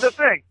couch. Here's the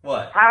thing.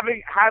 What?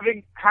 Having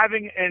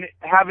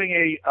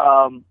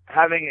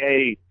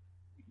a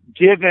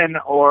given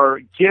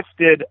or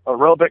gifted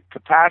aerobic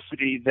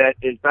capacity that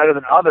is better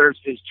than others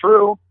is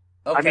true.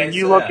 Okay, I mean,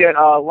 you look at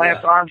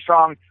Lance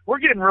Armstrong. We're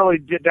getting really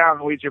down in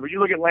the weeds here, but you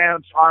look at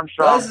Lance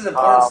Armstrong. Well, this is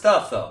important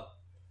stuff, though.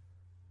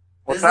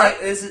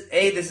 This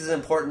is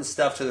important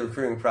stuff to the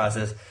recruiting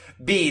process.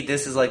 B,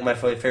 this is like my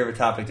favorite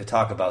topic to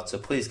talk about, so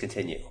please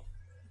continue.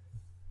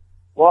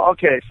 Well,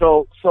 okay,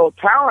 so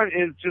talent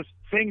is just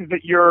things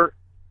that you're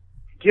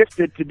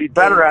gifted to be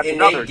better at than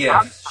others.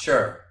 Gifts,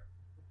 sure.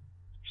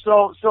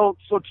 So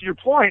to your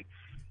point,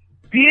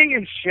 being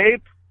in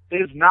shape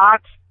is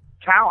not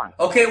talent.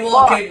 Okay,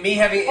 me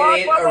having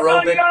innate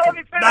aerobic. Let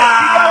me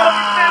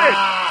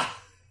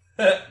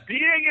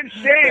finish.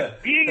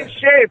 Being in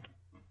shape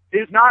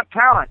is not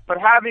talent, but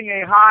having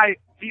a high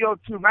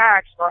VO2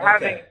 max or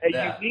having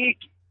a unique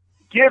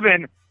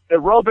given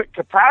aerobic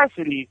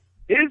capacity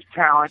is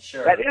talent.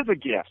 Sure. That is a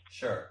gift.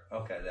 Sure.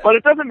 Okay. But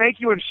it doesn't make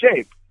you in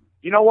shape.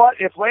 You know what?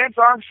 If Lance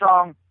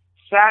Armstrong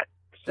sat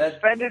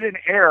suspended in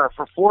air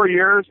for 4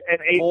 years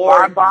and ate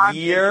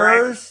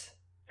bonbons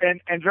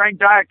and drank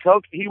Diet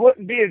Coke, he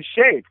wouldn't be in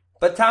shape.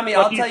 But Tommy,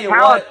 I'll tell you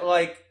what,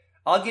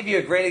 I'll give you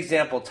a great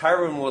example.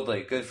 Tyron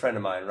Woodley, good friend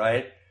of mine,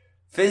 right?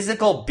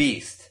 Physical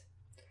beast.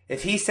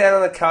 If he sat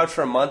on the couch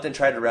for a month and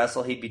tried to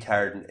wrestle, he'd be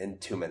tired in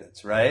 2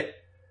 minutes, right?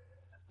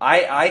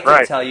 I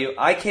can tell you,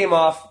 I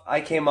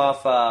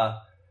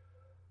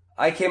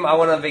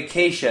went on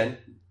vacation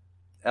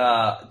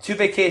 2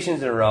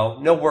 vacations in a row,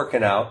 no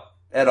working out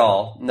at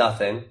all,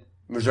 nothing. It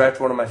was right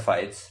after one of my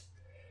fights.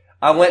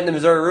 I went in the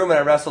Missouri room and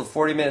I wrestled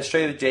 40 minutes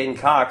straight with Jaden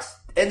Cox.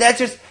 And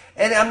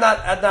I'm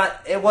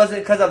not, it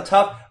wasn't because I'm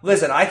tough.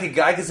 Listen, I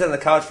could sit on the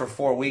couch for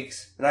 4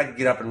 weeks and I could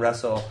get up and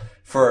wrestle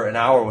for an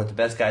hour with the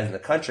best guys in the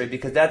country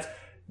because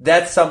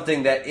that's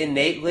something that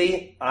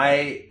innately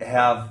I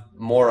have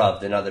more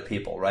of than other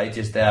people, right?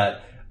 Just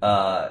that,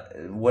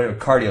 whatever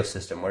cardio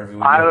system, whatever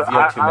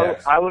VO2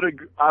 max. I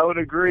would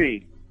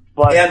agree.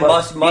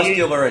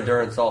 Muscular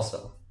endurance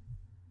also,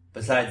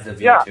 besides the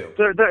VO2.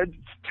 Yeah,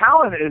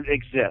 talent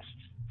exists.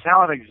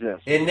 Talent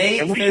exists.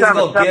 Innate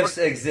physical gifts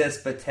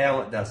exist, but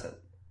talent doesn't.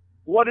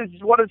 What is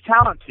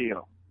talent to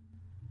you?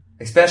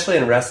 Especially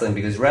in wrestling,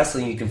 because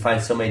wrestling you can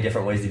find so many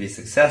different ways to be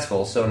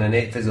successful. So an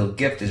innate physical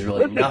gift is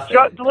really nothing.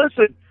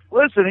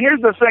 Listen.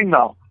 Here's the thing,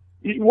 though.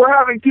 We're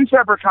having 2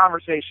 separate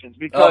conversations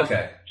because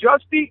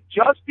just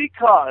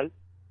because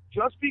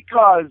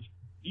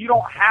you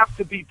don't have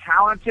to be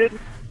talented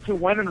to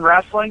win in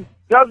wrestling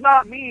does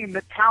not mean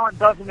that talent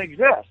doesn't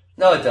exist.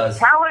 No, it does.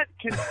 Talent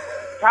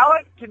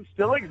can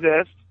still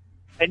exist,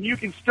 and you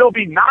can still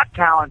be not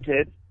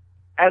talented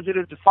as it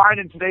is defined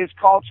in today's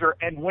culture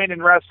and win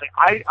in wrestling.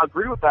 I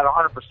agree with that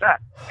 100%.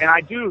 And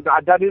I do.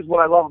 That is what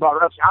I love about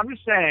wrestling. I'm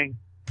just saying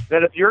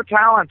that if you're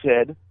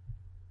talented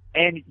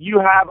and you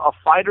have a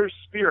fighter's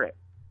spirit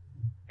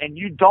and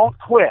you don't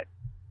quit,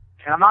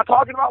 and I'm not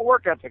talking about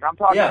work ethic, I'm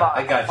talking about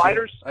a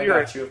fighter's spirit.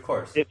 I got you, of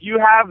course. If you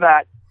have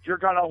that, you're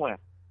going to win.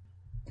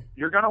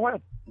 You're going to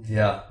win.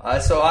 Yeah.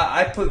 So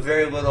I put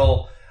very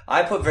little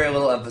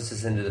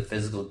emphasis into the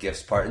physical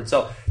gifts part. And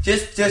so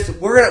just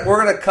we're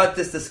gonna cut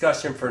this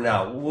discussion for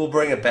now. We'll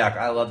bring it back.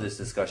 I love this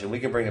discussion. We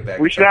can bring it back.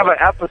 We should have an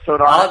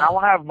episode on it. I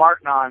want to have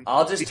Martin on.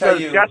 I'll just tell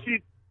you,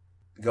 Jesse,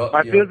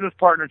 my business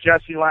partner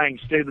Jesse Lang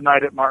stayed the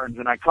night at Martin's,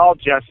 and I called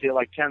Jesse at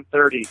like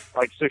 10:30,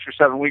 like 6 or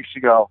 7 weeks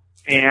ago,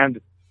 and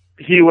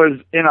he was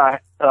in a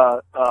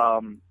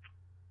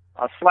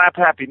slap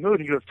happy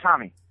mood. He goes,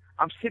 "Tommy,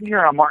 I'm sitting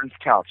here on Martin's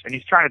couch, and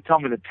he's trying to tell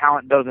me that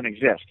talent doesn't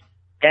exist."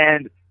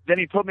 And then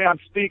he put me on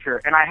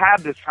speaker, and I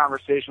had this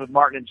conversation with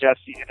Martin and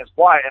Jesse and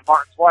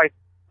Martin's wife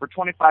for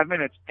 25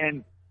 minutes,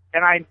 and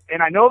I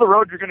know the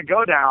road you're going to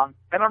go down,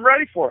 and I'm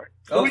ready for it.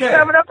 So we should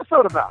have an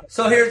episode about it.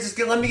 So here,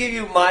 let me give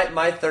you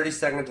my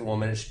 30-second to 1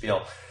 minute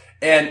spiel.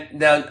 And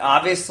now,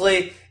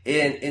 obviously,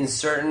 in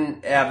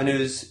certain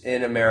avenues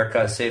in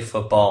America, say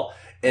football,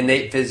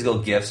 innate physical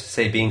gifts,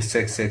 say being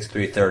 6'6",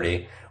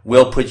 330,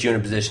 will put you in a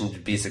position to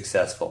be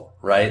successful,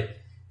 right?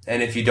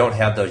 And if you don't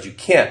have those, you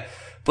can't.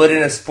 But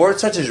in a sport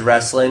such as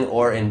wrestling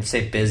or in,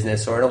 say,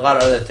 business or in a lot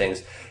of other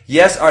things,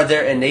 yes, are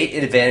there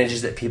innate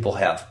advantages that people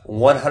have?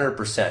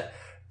 100%.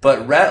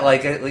 But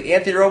like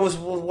Anthony Rowe was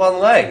with one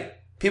leg.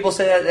 People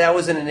say that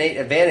was an innate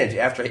advantage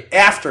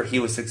after he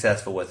was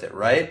successful with it,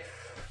 right?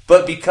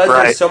 But because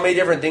there's so many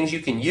different things you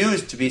can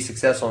use to be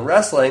successful in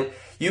wrestling,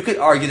 you could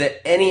argue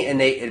that any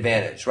innate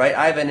advantage, right?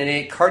 I have an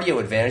innate cardio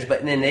advantage, but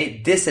an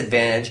innate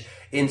disadvantage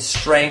in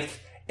strength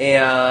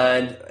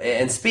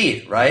and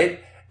speed,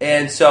 right?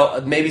 And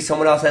so maybe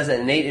someone else has an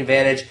innate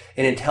advantage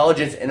in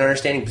intelligence and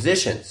understanding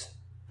positions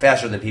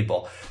faster than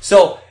people.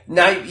 So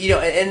now,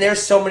 and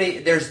there's so many,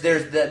 there's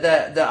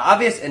the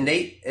obvious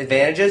innate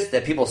advantages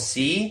that people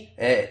see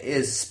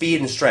is speed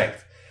and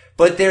strength.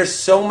 But there's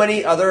so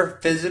many other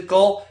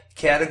physical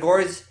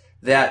categories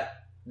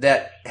that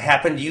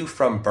happen to you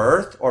from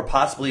birth or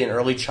possibly in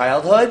early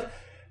childhood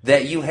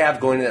that you have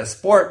going into that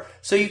sport.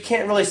 So you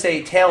can't really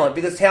say talent,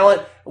 because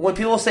talent, when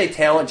people say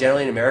talent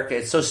generally in America,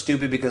 it's so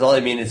stupid because all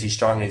they mean is he's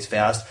strong and he's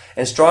fast.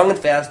 And strong and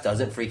fast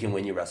doesn't freaking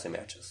win you wrestling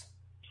matches.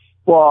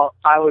 Well,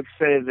 I would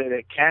say that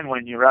it can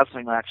win you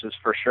wrestling matches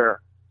for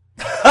sure.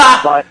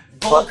 But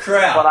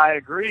I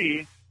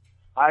agree.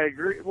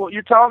 Well,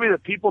 you're telling me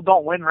that people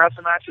don't win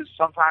wrestling matches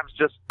sometimes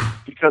just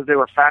because they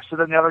were faster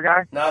than the other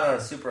guy? Not on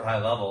a super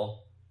high level.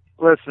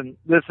 Listen,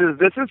 this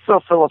is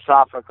so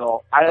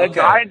philosophical. I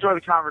enjoy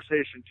the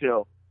conversation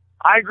too.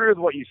 I agree with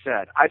what you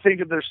said. I think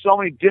that there's so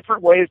many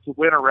different ways to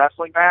win a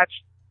wrestling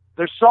match.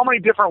 There's so many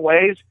different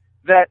ways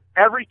that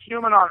every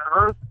human on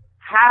earth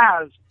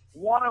has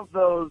one of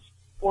those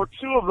or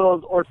two of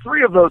those or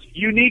three of those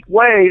unique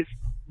ways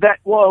that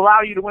will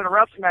allow you to win a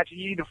wrestling match. And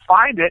you need to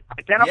find it,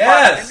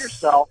 identify it in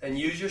yourself, and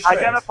use your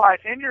strengths. Identify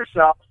it in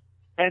yourself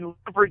and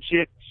leverage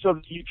it so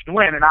that you can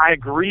win. And I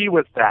agree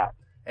with that.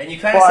 And you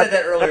kind of said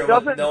that earlier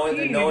with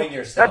knowing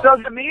yourself. That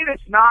doesn't mean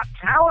it's not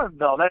talent,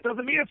 though. That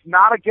doesn't mean it's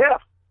not a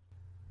gift.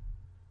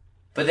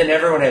 But then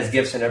everyone has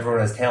gifts and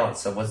everyone has talent,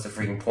 so what's the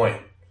freaking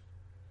point?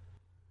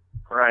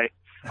 Right.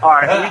 All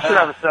right, we should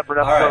have a separate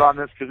episode on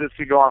this because this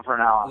could go on for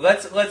an hour.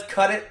 Let's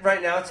cut it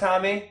right now,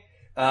 Tommy.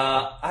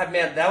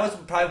 Man, that was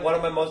probably one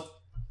of my most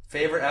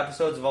favorite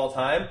episodes of all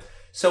time.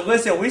 So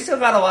listen, we still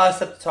got a lot of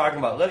stuff to talk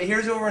about.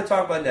 Here's what we're going to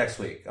talk about next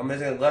week. I'm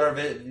just going to let our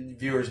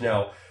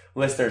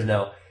listeners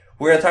know.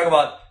 We're going to talk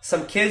about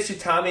some kids who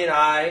Tommy and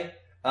I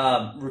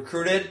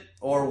recruited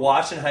or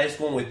watched in high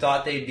school, and we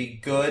thought they'd be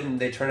good, and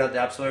they turned out the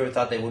absolute. We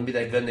thought they wouldn't be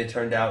that good, and they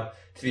turned out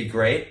to be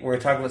great. We're going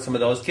to talk about some of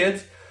those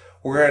kids.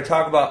 We're going to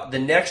talk about the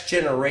next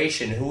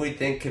generation, who we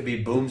think could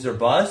be booms or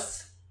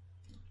busts.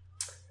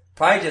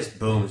 Probably just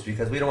booms,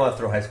 because we don't want to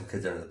throw high school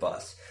kids under the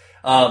bus.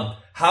 How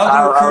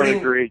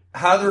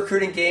the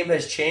recruiting game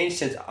has changed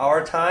since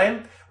our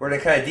time. We're going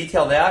to kind of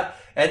detail that.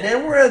 And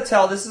then we're going to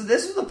tell, this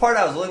is the part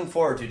I was looking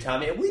forward to,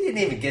 Tommy. And we didn't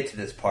even get to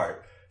this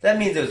part. That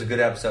means it was a good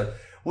episode.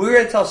 We're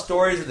going to tell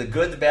stories of the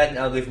good, the bad, and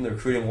ugly from the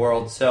recruiting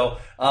world. So,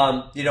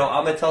 I'm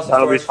going to tell some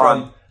stories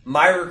from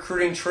my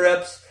recruiting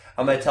trips.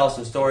 I'm going to tell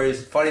some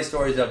stories, funny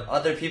stories of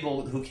other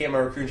people who came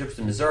on recruiting trips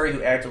to Missouri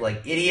who acted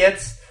like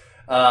idiots.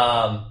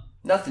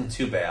 Nothing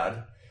too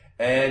bad.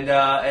 And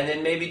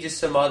then maybe just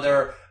some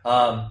other,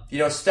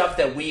 stuff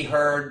that we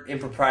heard,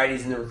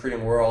 improprieties in the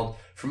recruiting world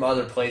from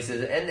other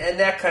places, and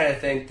that kind of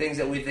thing, things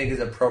that we think is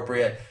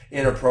appropriate,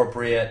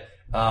 inappropriate.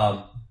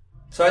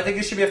 So I think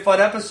it should be a fun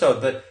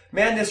episode. But,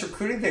 man, this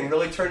recruiting thing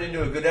really turned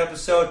into a good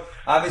episode.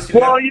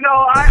 Obviously,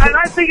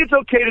 I think it's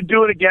okay to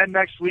do it again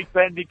next week,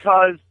 Ben,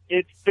 because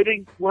it's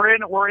fitting. We're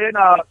in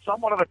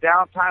somewhat of a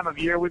downtime of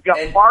year. We've got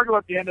Fargo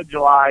at the end of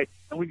July,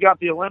 and we've got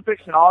the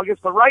Olympics in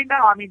August. But right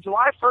now,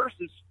 July 1st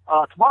is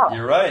tomorrow.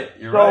 You're right.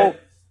 Right.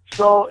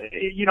 So,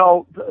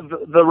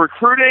 the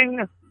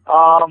recruiting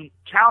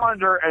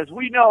calendar as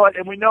we know it,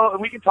 and we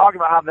can talk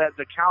about how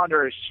the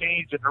calendar has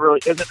changed and there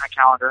really isn't a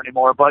calendar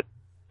anymore. But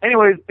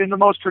anyways, in the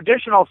most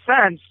traditional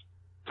sense,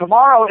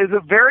 tomorrow is a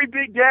very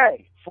big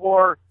day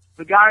for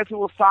the guys who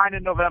will sign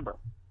in November.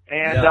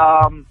 And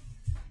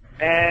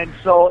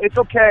so it's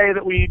okay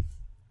that we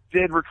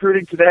did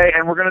recruiting today,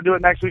 and we're going to do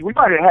it next week. We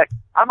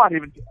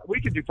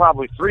could do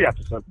probably 3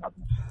 episodes about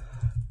this.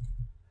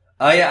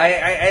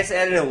 I just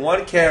added in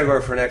one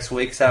category for next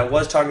week, because I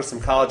was talking to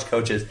some college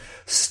coaches.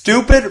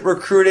 Stupid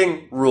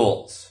recruiting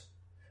rules.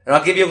 And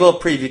I'll give you a little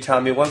preview,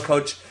 Tommy. One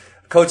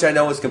coach I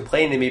know was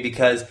complaining to me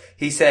because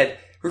he said,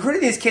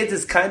 recruiting these kids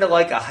is kind of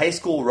like a high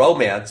school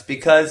romance,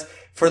 because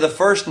for the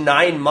first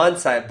 9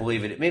 months, I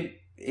believe it.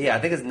 I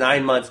think it's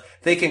 9 months.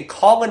 They can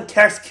call and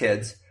text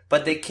kids,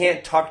 but they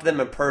can't talk to them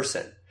in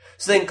person.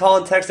 So they can call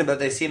and text them, but if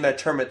they see them at a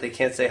tournament, they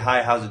can't say,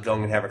 hi, how's it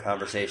going, and have a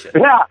conversation.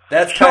 Yeah.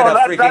 That's kind of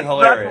freaking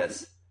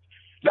hilarious.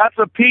 That's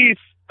a piece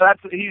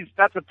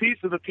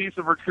of the piece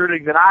of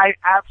recruiting that I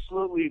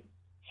absolutely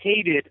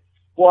hated,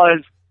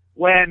 was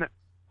when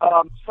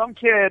some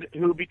kid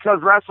who, because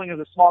wrestling is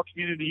a small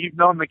community, you've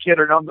known the kid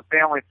or known the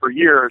family for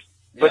years,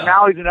 but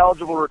now he's an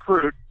eligible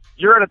recruit.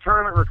 You're in a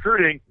tournament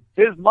recruiting.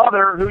 His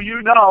mother, who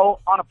you know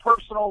on a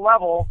personal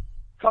level,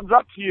 comes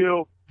up to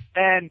you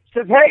and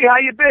says, hey, how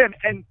you been?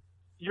 And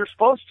you're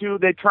supposed to,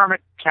 they term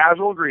it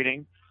casual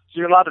greeting, so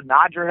you're allowed to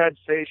nod your head,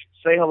 say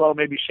hello,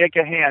 maybe shake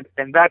a hand,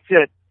 and that's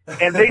it.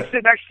 And they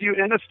sit next to you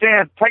in the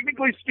stand.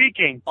 Technically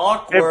speaking,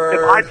 awkward.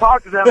 If I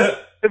talk to them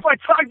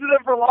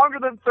for longer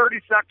than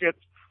 30 seconds,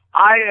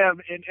 I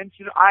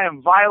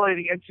am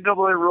violating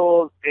NCAA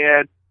rules,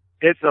 and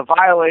it's a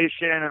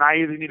violation. And I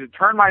either need to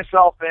turn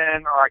myself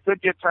in, or I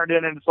could get turned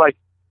in. And it's like,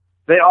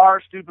 they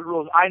are stupid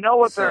rules. I know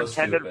what they're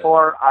intended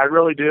for. I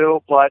really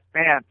do. But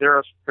man, there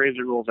are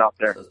crazy rules out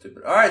there. So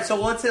stupid. All right,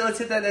 so let's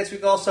hit that next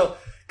week. Also,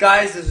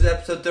 guys, this is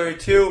episode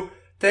 32.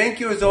 Thank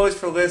you as always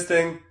for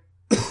listening.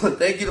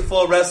 Thank you to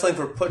Flow Wrestling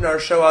for putting our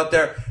show out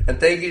there, and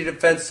thank you to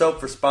Defense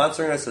Soap for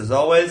sponsoring us as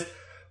always.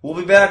 We'll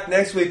be back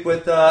next week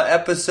with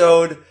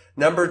episode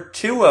number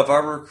 2 of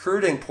our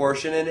recruiting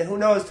portion, and who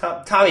knows,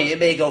 Tommy, it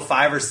may go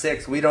 5 or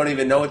 6. We don't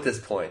even know at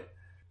this point.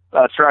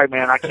 That's right,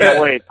 man. I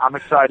can't wait. I'm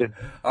excited.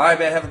 All right,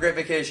 man. Have a great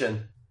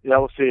vacation. Yeah,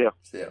 we'll see you.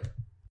 See you.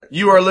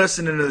 You are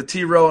listening to the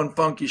T-Row and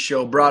Funky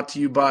Show, brought to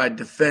you by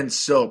Defense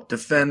Soap.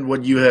 Defend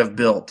what you have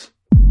built.